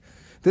life.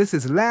 This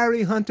is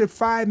Larry Hunter,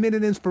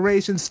 5-Minute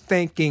Inspirations,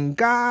 thanking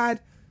God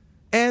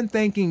and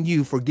thanking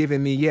you for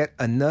giving me yet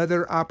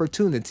another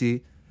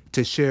opportunity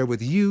to share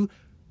with you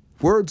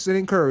words that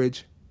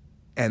encourage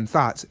and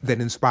thoughts that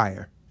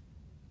inspire.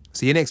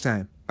 See you next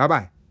time.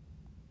 Bye-bye.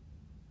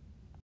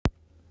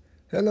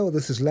 Hello,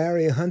 this is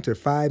Larry Hunter,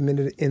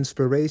 5-Minute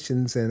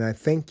Inspirations, and I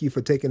thank you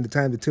for taking the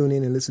time to tune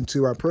in and listen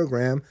to our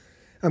program.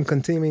 I'm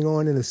continuing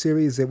on in a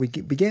series that we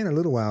began a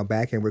little while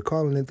back, and we're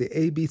calling it the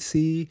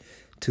ABC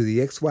to the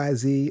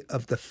XYZ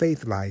of the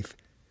faith life.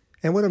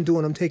 And what I'm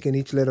doing, I'm taking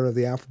each letter of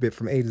the alphabet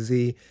from A to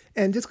Z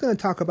and just going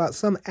to talk about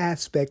some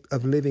aspect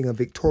of living a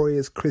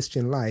victorious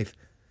Christian life.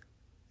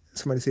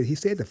 Somebody said, he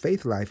said the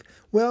faith life.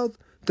 Well,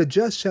 the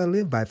just shall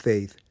live by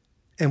faith.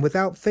 And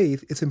without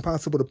faith, it's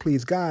impossible to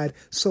please God.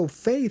 So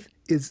faith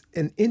is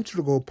an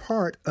integral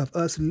part of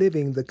us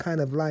living the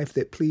kind of life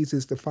that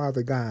pleases the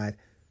Father God.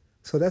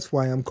 So that's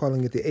why I'm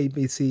calling it the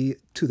ABC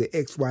to the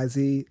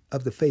XYZ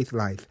of the faith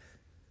life.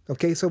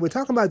 Okay, so we're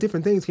talking about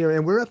different things here,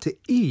 and we're up to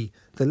E,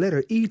 the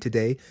letter E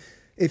today.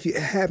 If you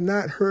have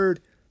not heard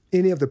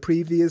any of the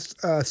previous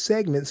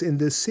segments in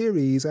this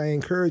series, I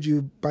encourage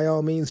you by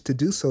all means to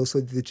do so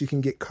that you can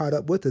get caught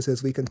up with us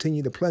as we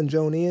continue to plunge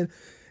on in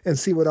and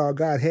see what our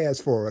God has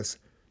for us.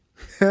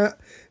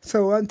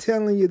 So I'm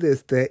telling you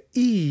this, the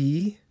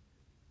E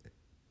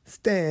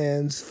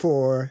stands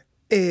for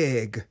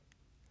egg.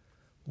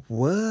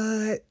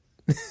 What?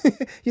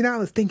 I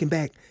was thinking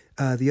back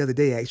the other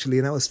day, actually,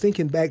 and I was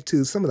thinking back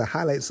to some of the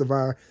highlights of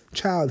our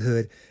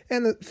childhood.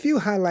 And a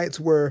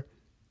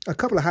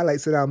couple of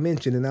highlights that I'll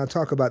mention, and I'll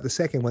talk about the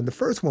second one. The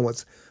first one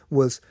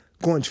was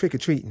going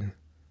trick-or-treating.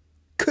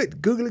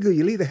 Good googly-goo,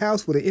 you leave the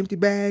house with an empty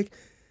bag,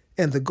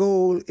 and the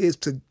goal is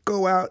to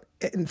go out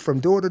and from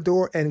door to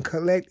door and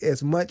collect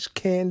as much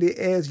candy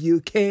as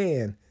you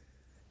can.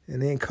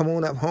 And then come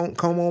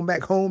on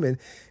back home and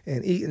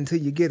eat until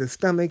you get a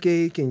stomach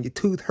ache and your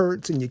tooth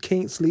hurts and you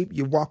can't sleep.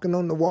 You're walking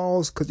on the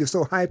walls because you're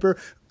so hyper.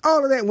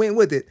 All of that went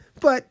with it.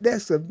 But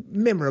that's a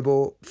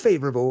memorable,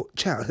 favorable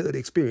childhood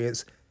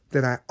experience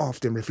that I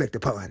often reflect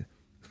upon.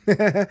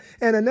 And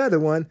another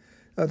one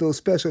of those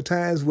special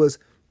times was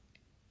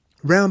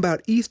round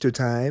about Easter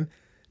time.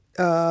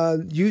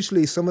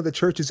 Usually some of the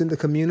churches in the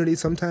community,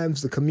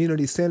 sometimes the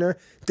community center,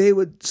 they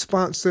would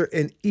sponsor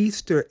an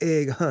Easter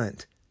egg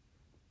hunt.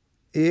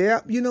 Yeah,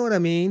 you know what I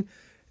mean.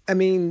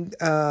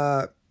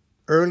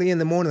 Early in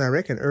the morning, I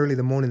reckon early in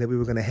the morning that we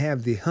were going to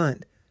have the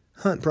hunt.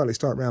 Hunt probably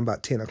start around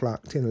about 10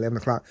 o'clock, 10, 11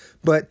 o'clock.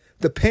 But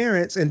the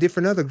parents and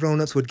different other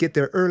grown-ups would get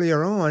there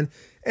earlier on,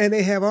 and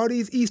they have all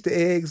these Easter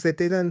eggs that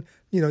they done,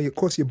 of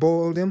course you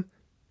boiled them.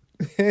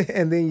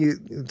 And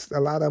then a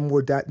lot of them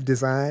were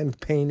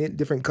designed, painted,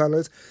 different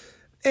colors.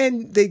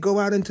 And they go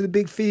out into the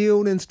big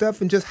field and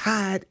stuff and just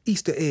hide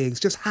Easter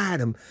eggs, just hide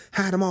them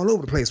all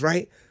over the place,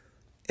 right?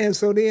 And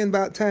so then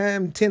about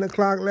time 10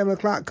 o'clock, 11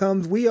 o'clock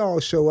comes, we all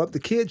show up, the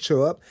kids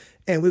show up,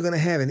 and we're going to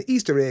have an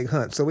Easter egg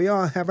hunt. So we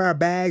all have our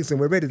bags and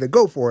we're ready to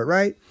go for it,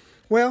 right?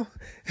 Well,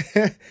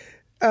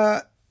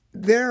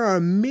 there are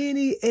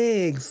many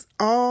eggs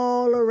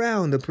all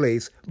around the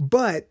place,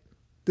 but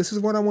this is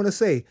what I want to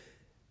say.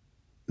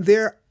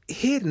 They're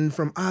hidden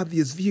from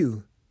obvious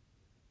view.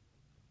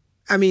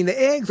 The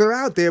eggs are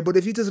out there, but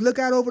if you just look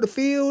out over the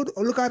field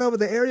or look out over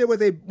the area where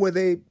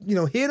they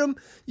hit them,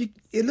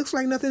 it looks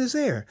like nothing is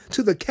there.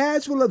 To the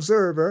casual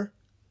observer,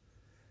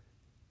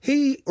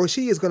 he or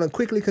she is going to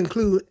quickly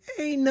conclude,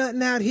 ain't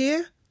nothing out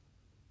here.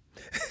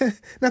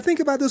 Now think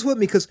about this with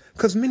me,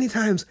 because many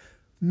times,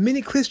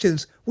 many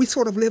Christians, we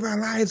sort of live our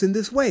lives in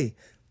this way.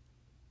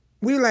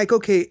 We're like,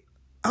 okay,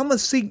 I'm going to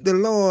seek the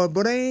Lord,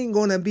 but I ain't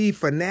going to be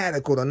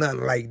fanatical or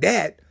nothing like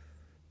that.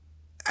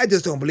 I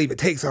just don't believe it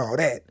takes all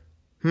that.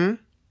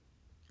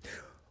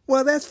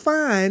 Well, that's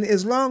fine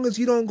as long as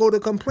you don't go to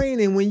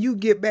complaining when you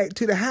get back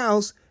to the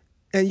house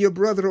and your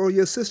brother or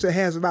your sister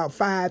has about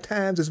 5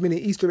 times as many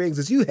Easter eggs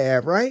as you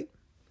have, right?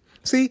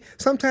 See,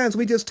 sometimes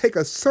we just take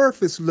a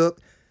surface look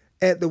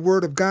at the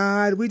Word of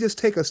God. We just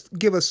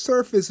give a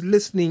surface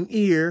listening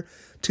ear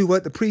to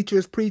what the preacher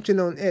is preaching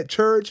at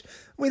church.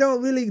 We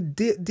don't really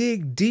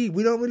dig deep.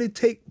 We don't really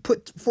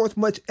put forth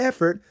much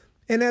effort.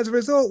 And as a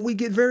result, we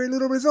get very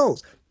little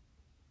results.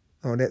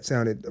 Oh, that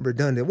sounded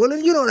redundant. Well,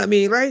 you know what I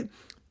mean, right?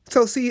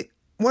 So see,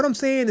 what I'm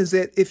saying is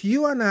that if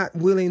you are not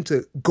willing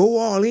to go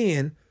all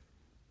in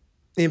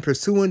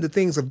pursuing the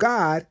things of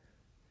God,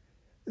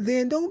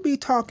 then don't be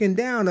talking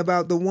down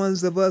about the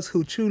ones of us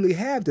who truly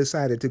have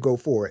decided to go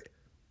for it.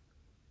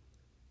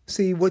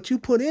 See, what you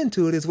put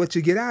into it is what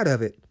you get out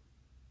of it.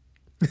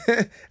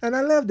 And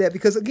I love that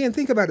because, again,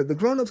 think about it. The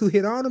grown-ups who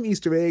hid all them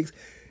Easter eggs,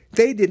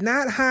 they did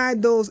not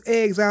hide those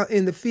eggs out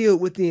in the field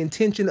with the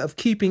intention of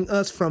keeping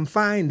us from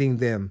finding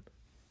them.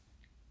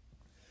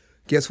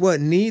 Guess what?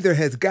 Neither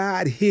has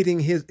God hidden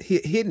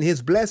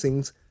his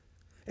blessings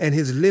and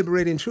his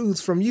liberating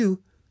truths from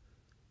you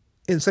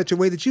in such a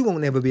way that you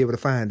won't ever be able to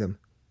find them.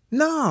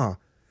 No,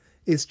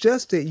 it's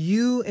just that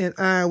you and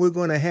we're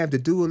going to have to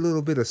do a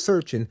little bit of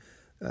searching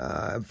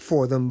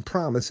for them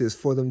promises,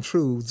 for them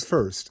truths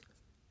first.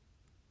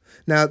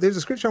 Now, there's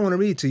a scripture I want to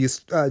read to you.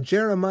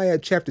 Jeremiah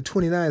chapter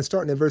 29,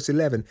 starting at verse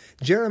 11.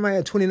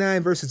 Jeremiah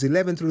 29, verses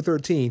 11 through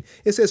 13.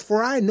 It says,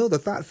 "For I know the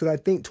thoughts that I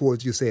think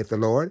towards you, saith the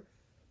Lord,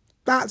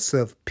 thoughts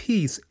of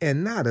peace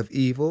and not of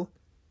evil,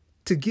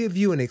 to give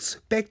you an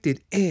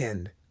expected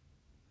end.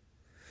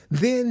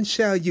 Then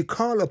shall you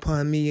call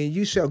upon me, and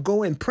you shall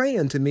go and pray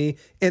unto me,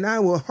 and I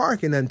will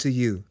hearken unto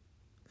you."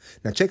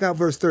 Now check out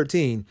verse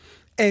 13.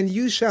 "And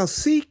you shall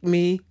seek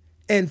me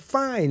and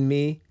find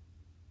me,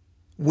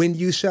 when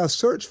you shall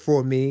search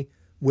for me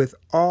with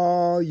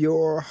all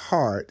your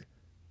heart."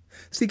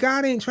 See,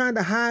 God ain't trying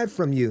to hide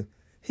from you.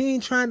 He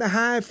ain't trying to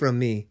hide from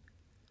me.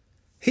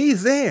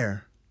 He's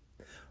there.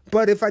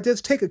 But if I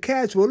just take a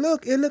casual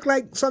look, it look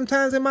like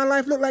sometimes in my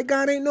life look like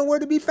God ain't nowhere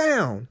to be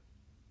found.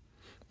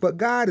 But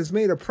God has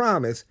made a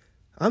promise.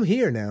 I'm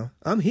here now.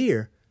 I'm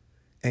here.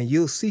 And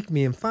you'll seek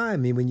me and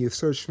find me when you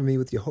search for me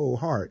with your whole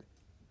heart.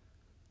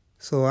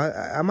 So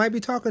I might be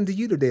talking to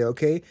you today,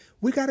 okay?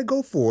 We got to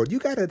go for it. You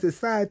got to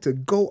decide to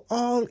go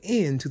all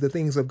into the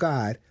things of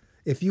God.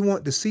 If you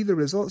want to see the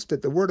results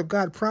that the Word of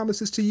God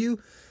promises to you,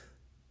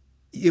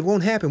 it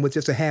won't happen with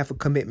just a half a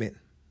commitment.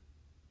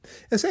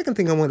 The second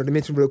thing I wanted to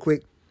mention real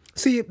quick,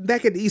 see,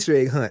 back at the Easter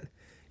egg hunt,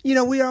 you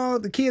know,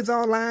 the kids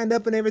all lined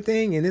up and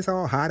everything, and it's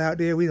all hot out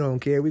there. We don't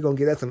care. We're going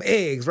to get us some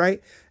eggs,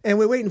 right? And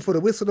we're waiting for the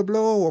whistle to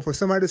blow or for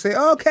somebody to say,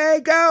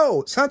 "Okay,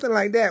 go," something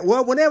like that.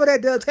 Well, whenever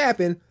that does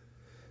happen,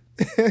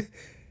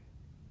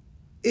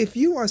 if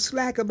you are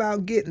slack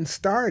about getting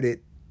started,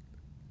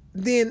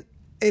 then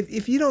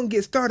if you don't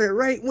get started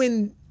right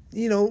when,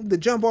 you know, the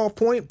jump off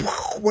point,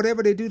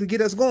 whatever they do to get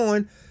us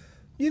going,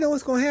 you know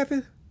what's going to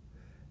happen?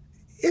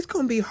 It's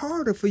going to be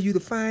harder for you to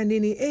find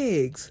any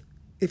eggs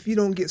if you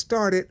don't get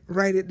started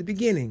right at the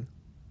beginning.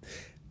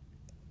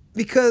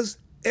 Because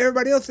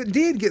everybody else that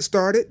did get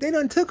started, they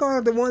done took all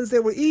of the ones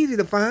that were easy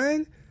to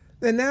find.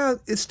 And now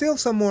it's still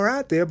some more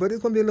out there, but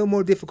it's going to be a little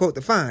more difficult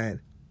to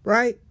find,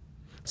 right?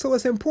 So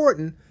it's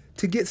important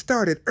to get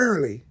started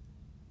early,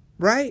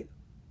 right?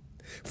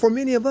 For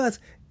many of us,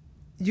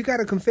 you got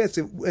to confess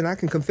it, and I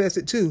can confess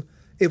it too.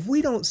 If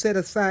we don't set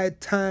aside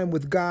time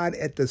with God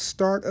at the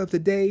start of the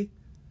day,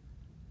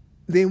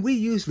 then we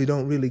usually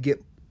don't really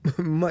get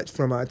much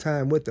from our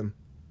time with Him.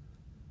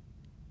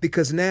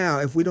 Because now,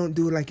 if we don't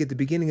do it like at the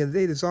beginning of the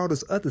day, there's all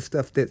this other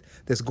stuff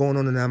that's going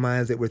on in our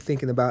minds that we're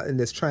thinking about and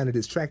that's trying to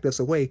distract us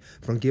away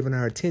from giving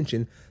our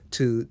attention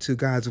to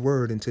God's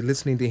Word and to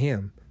listening to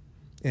Him.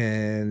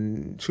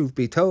 And truth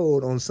be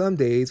told, on some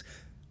days,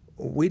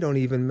 we don't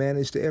even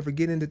manage to ever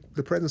get into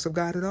the presence of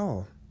God at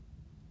all.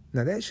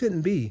 Now, that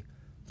shouldn't be,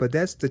 but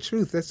that's the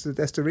truth. That's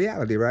the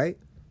reality, right?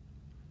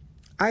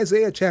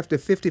 Isaiah chapter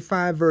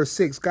 55, verse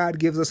 6, God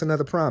gives us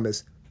another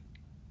promise.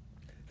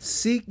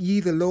 "Seek ye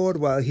the Lord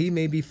while He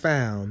may be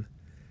found.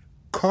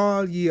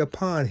 Call ye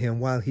upon Him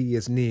while He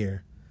is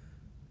near."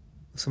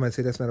 Somebody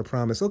say that's not a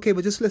promise. Okay,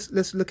 but just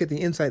let's look at the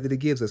insight that it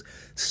gives us.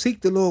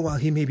 Seek the Lord while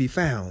He may be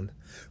found.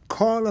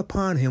 Call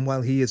upon Him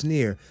while He is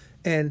near.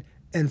 And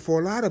for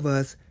a lot of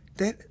us,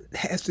 that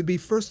has to be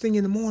first thing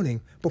in the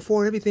morning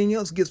before everything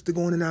else gets to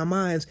going in our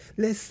minds.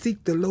 Let's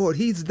seek the Lord.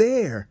 He's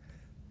there.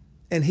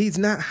 And He's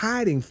not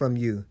hiding from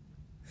you.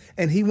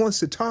 And He wants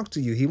to talk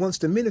to you. He wants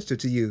to minister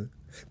to you.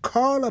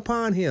 Call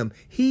upon Him.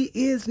 He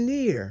is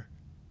near.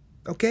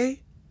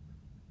 Okay?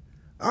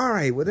 All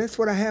right, well, that's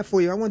what I have for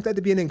you. I want that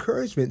to be an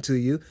encouragement to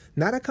you.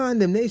 Not a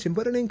condemnation,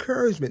 but an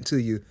encouragement to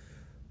you.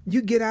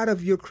 You get out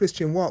of your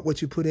Christian walk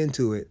what you put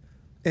into it.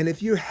 And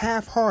if you're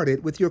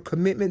half-hearted with your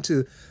commitment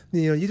to,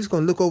 you're just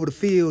going to look over the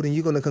field and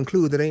you're going to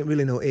conclude that ain't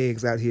really no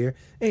eggs out here,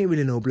 ain't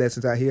really no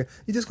blessings out here.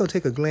 You're just going to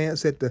take a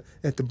glance at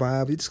the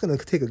Bible. You're just going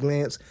to take a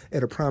glance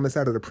at a promise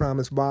out of the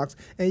promise box,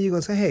 and you're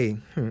going to say, hey,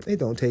 it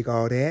don't take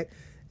all that.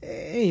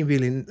 Ain't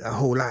really a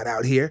whole lot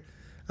out here.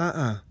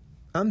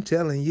 I'm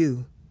telling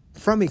you,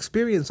 from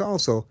experience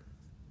also,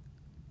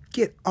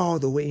 get all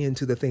the way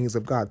into the things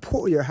of God.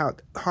 Pour your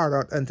heart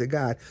out unto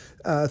God.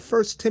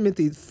 2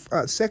 Timothy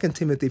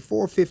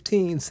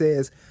 4:15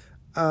 says,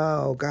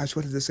 oh gosh,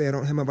 what does it say? I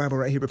don't have my Bible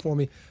right here before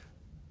me.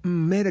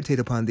 Meditate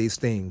upon these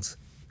things.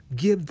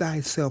 Give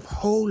thyself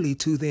wholly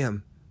to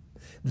them,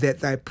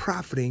 that thy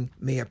profiting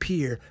may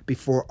appear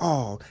before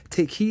all.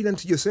 Take heed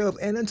unto yourself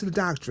and unto the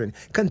doctrine.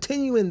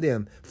 Continue in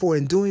them, for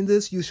in doing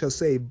this you shall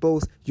save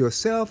both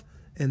yourself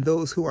and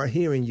those who are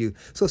hearing you.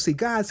 So see,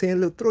 God's saying,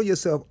 look, throw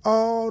yourself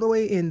all the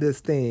way in this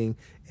thing.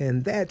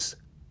 And that's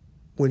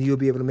when you'll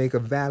be able to make a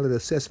valid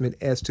assessment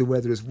as to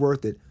whether it's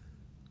worth it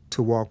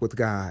to walk with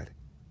God.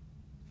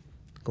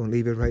 Going to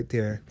leave it right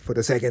there for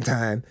the second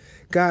time.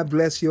 God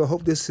bless you. I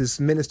hope this has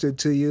ministered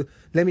to you.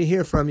 Let me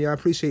hear from you. I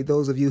appreciate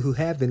those of you who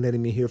have been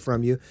letting me hear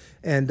from you.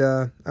 And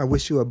I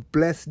wish you a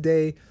blessed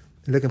day.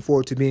 Looking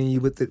forward to being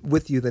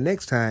with you the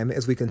next time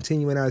as we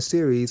continue in our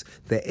series,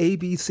 The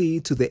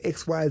ABC to the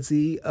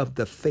XYZ of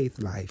the Faith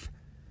Life.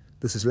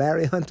 This is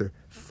Larry Hunter,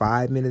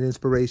 5-Minute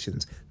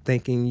Inspirations.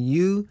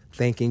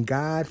 Thanking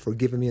God for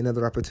giving me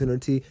another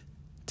opportunity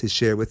to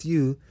share with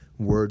you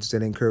words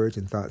that encourage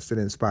and thoughts that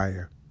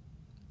inspire.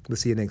 We'll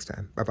see you next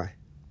time. Bye-bye.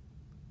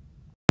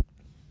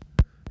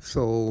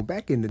 So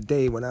back in the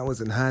day when I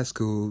was in high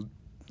school,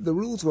 the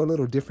rules were a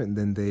little different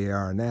than they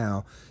are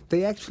now.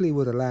 They actually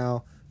would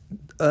allow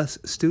us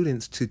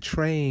students to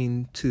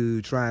train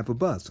to drive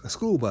a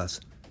school bus.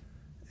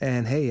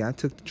 And hey, I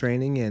took the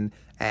training and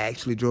I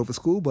actually drove a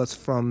school bus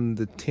from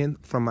my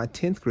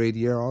 10th grade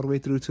year all the way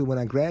through to when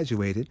I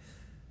graduated.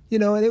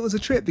 And it was a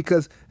trip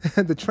because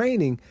the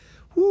training,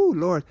 whoo,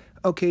 Lord.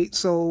 Okay,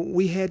 so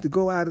we had to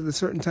go out at a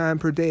certain time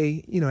per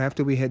day,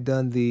 after we had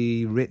done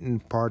the written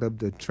part of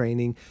the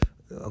training.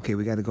 Okay,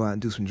 we got to go out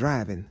and do some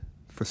driving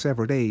for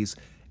several days.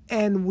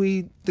 And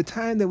the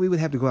time that we would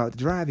have to go out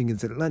driving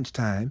is at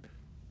lunchtime.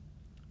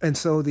 And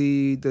so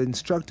the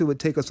instructor would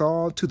take us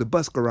all to the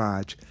bus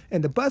garage.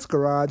 And the bus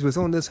garage was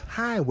on this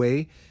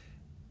highway,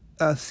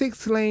 a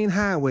 6-lane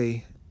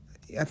highway.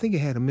 I think it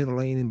had a middle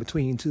lane in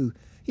between too.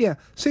 Yeah,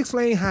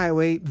 6-lane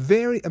highway,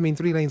 3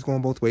 lanes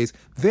going both ways,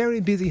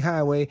 very busy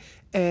highway,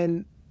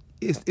 and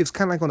it's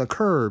kind of like on a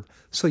curb.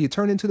 So you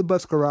turn into the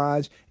bus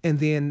garage, and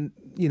then,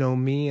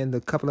 me and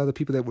a couple other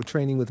people that were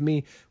training with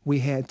me, we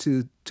had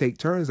to take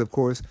turns, of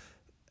course.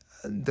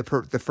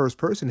 The first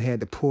person had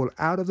to pull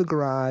out of the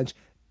garage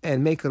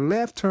and make a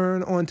left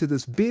turn onto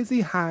this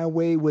busy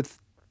highway with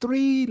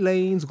 3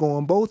 lanes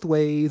going both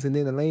ways and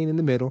then a lane in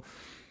the middle.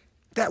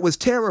 That was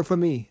terror for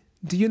me.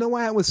 Do you know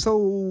why it was so,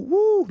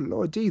 woo,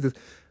 Lord Jesus?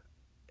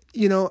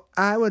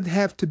 I would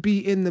have to be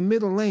in the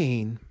middle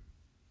lane,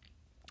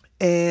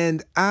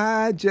 and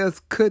I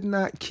just could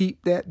not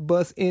keep that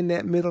bus in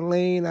that middle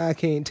lane. I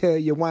can't tell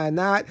you why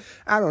not.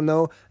 I don't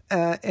know.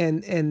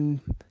 The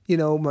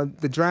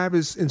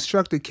driver's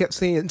instructor kept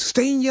saying,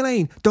 stay in your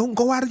lane. Don't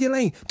go out of your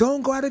lane.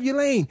 Don't go out of your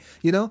lane.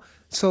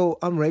 So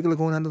I'm regular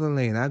going out of the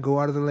lane. I go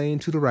out of the lane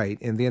to the right,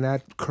 and then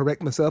I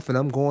correct myself, and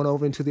I'm going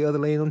over into the other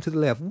lane onto the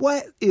left.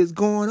 What is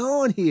going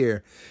on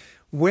here?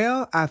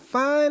 Well, I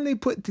finally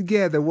put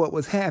together what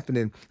was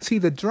happening. See,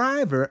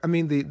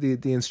 the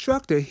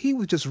instructor, he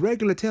was just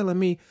regular telling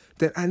me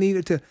that I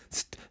needed to,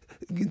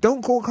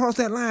 don't go across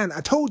that line. I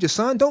told you,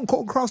 son, don't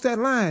go across that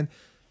line.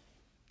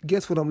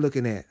 Guess what I'm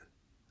looking at?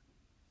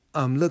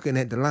 I'm looking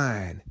at the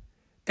line.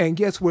 And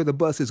guess where the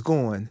bus is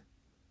going?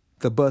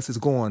 The bus is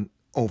going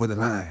over the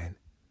line.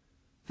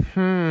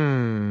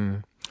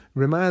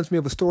 Reminds me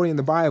of a story in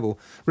the Bible.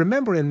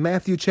 Remember in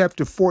Matthew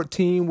chapter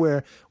 14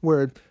 where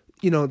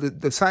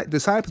the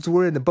disciples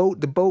were in the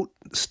boat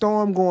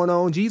storm going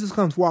on. Jesus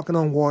comes walking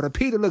on water.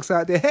 Peter looks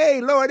out there.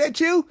 Hey, Lord, that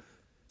you?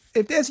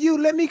 If that's you,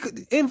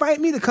 invite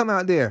me to come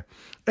out there.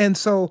 And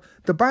so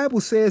the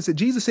Bible says that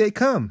Jesus said,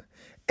 come.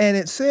 And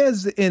it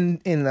says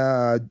in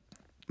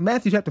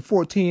Matthew chapter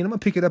 14, I'm going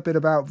to pick it up at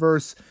about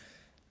verse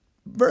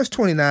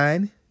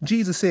 29.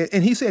 Jesus said,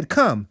 and he said,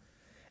 come.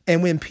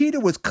 And when Peter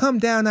was come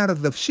down out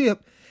of the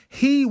ship,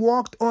 he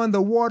walked on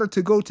the water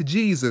to go to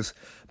Jesus.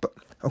 But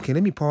okay,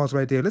 let me pause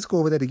right there. Let's go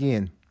over that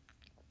again.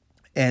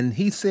 And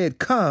he said,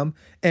 come.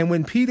 And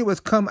when Peter was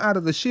come out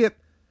of the ship,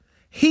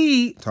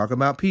 he, talking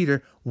about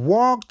Peter,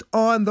 walked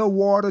on the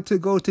water to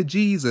go to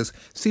Jesus.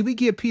 See, we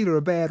give Peter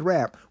a bad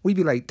rap. We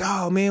be like,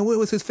 oh, man, where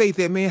was his faith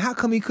at, man? How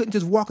come he couldn't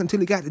just walk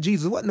until he got to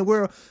Jesus? What in the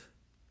world?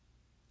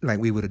 Like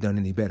we would have done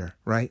any better,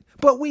 right?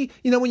 But when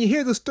you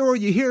hear the story,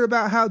 you hear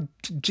about how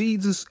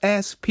Jesus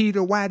asked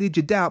Peter, why did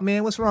you doubt?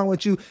 Man, what's wrong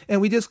with you? And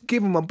we just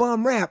give him a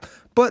bum rap.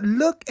 But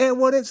look at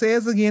what it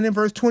says again in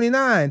verse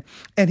 29.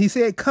 And he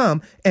said,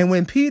 come. And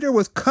when Peter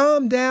was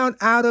come down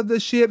out of the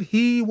ship,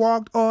 he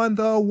walked on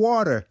the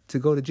water to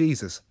go to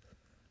Jesus.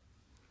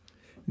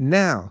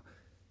 Now,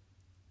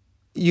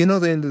 you know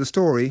the end of the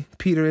story.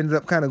 Peter ended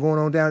up kind of going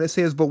on down. It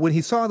says, but when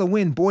he saw the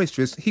wind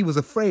boisterous, he was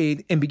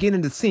afraid, and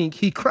beginning to sink,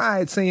 he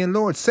cried, saying,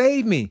 Lord,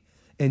 save me.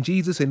 And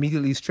Jesus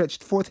immediately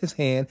stretched forth his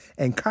hand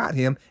and caught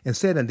him and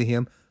said unto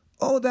him,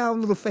 O thou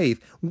little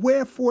faith,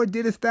 wherefore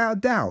didst thou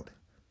doubt?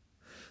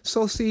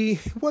 So see,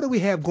 what do we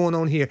have going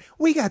on here?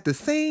 We got the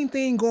same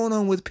thing going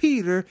on with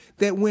Peter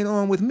that went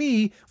on with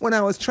me when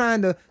I was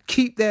trying to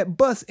keep that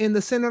bus in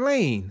the center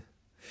lane.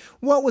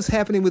 What was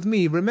happening with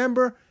me?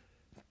 Remember?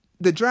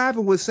 The driver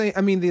was saying,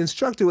 the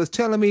instructor was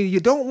telling me, you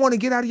don't want to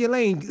get out of your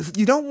lane.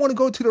 You don't want to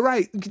go to the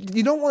right.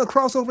 You don't want to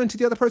cross over into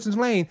the other person's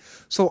lane.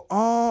 So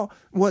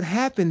what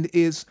happened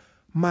is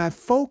my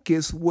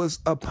focus was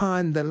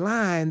upon the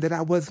line that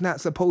I was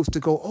not supposed to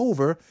go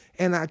over,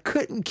 and I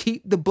couldn't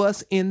keep the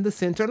bus in the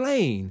center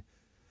lane.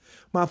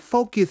 My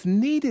focus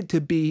needed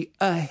to be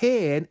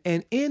ahead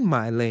and in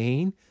my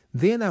lane.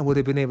 Then I would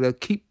have been able to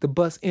keep the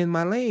bus in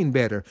my lane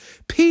better.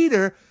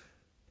 Peter,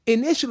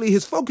 initially,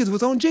 his focus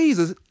was on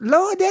Jesus.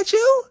 Lord, that's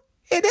you?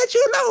 Is that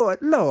you, Lord?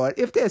 Lord,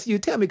 if that's you,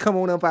 tell me, come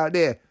on up out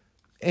there.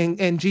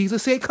 And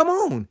Jesus said, come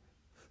on.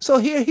 So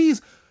here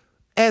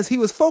as he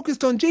was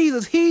focused on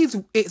Jesus,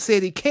 it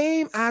said he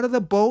came out of the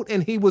boat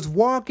and he was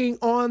walking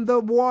on the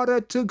water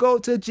to go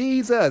to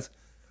Jesus.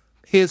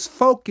 His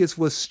focus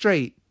was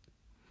straight.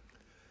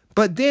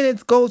 But then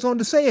it goes on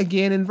to say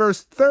again in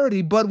verse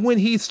 30, but when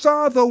he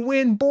saw the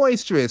wind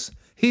boisterous,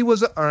 he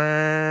was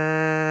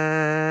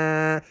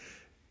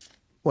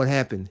what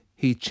happened?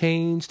 He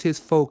changed his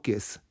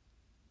focus.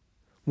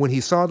 When he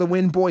saw the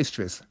wind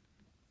boisterous,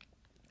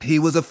 he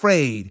was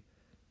afraid.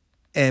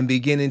 and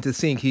beginning to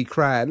sink, he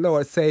cried,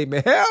 Lord, save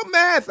me. Help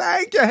me.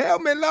 Thank you.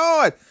 Help me,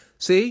 Lord.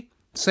 See,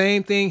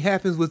 same thing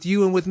happens with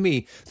you and with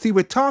me. See,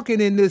 we're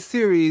talking in this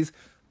series,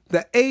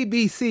 the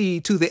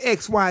ABC to the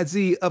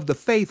XYZ of the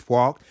faith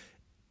walk.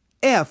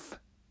 F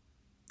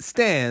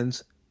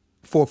stands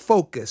for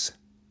focus.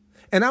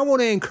 And I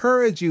want to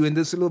encourage you in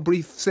this little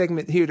brief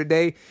segment here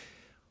today.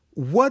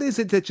 What is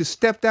it that you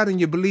stepped out and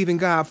you're believing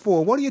God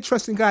for? What are you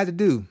trusting God to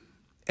do?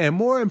 And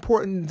more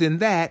important than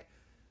that,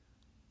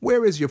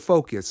 where is your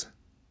focus?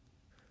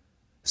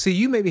 See,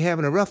 you may be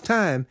having a rough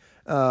time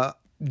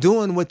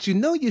doing what you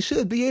know you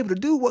should be able to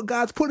do, what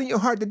God's put in your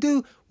heart to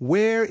do.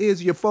 Where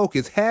is your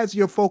focus? Has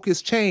your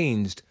focus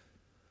changed?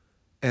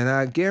 And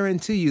I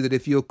guarantee you that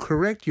if you'll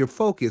correct your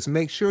focus,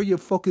 make sure your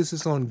focus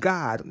is on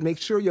God, make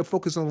sure your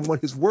focus on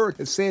what his word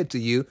has said to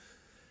you,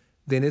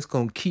 then it's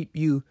going to keep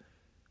you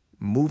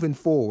moving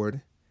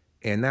forward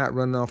and not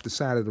running off the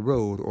side of the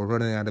road or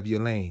running out of your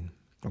lane.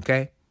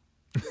 Okay?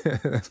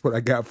 That's what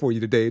I got for you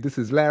today. This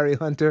is Larry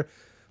Hunter,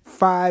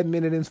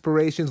 5-Minute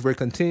Inspirations. We're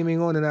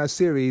continuing on in our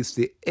series,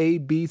 the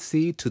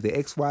ABC to the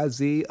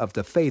XYZ of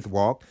the Faith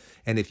Walk.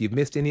 And if you've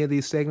missed any of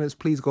these segments,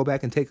 please go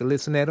back and take a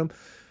listen at them.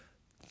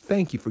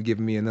 Thank you for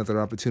giving me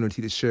another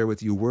opportunity to share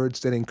with you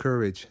words that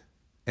encourage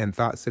and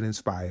thoughts that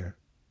inspire.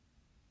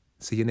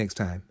 See you next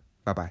time.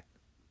 Bye-bye.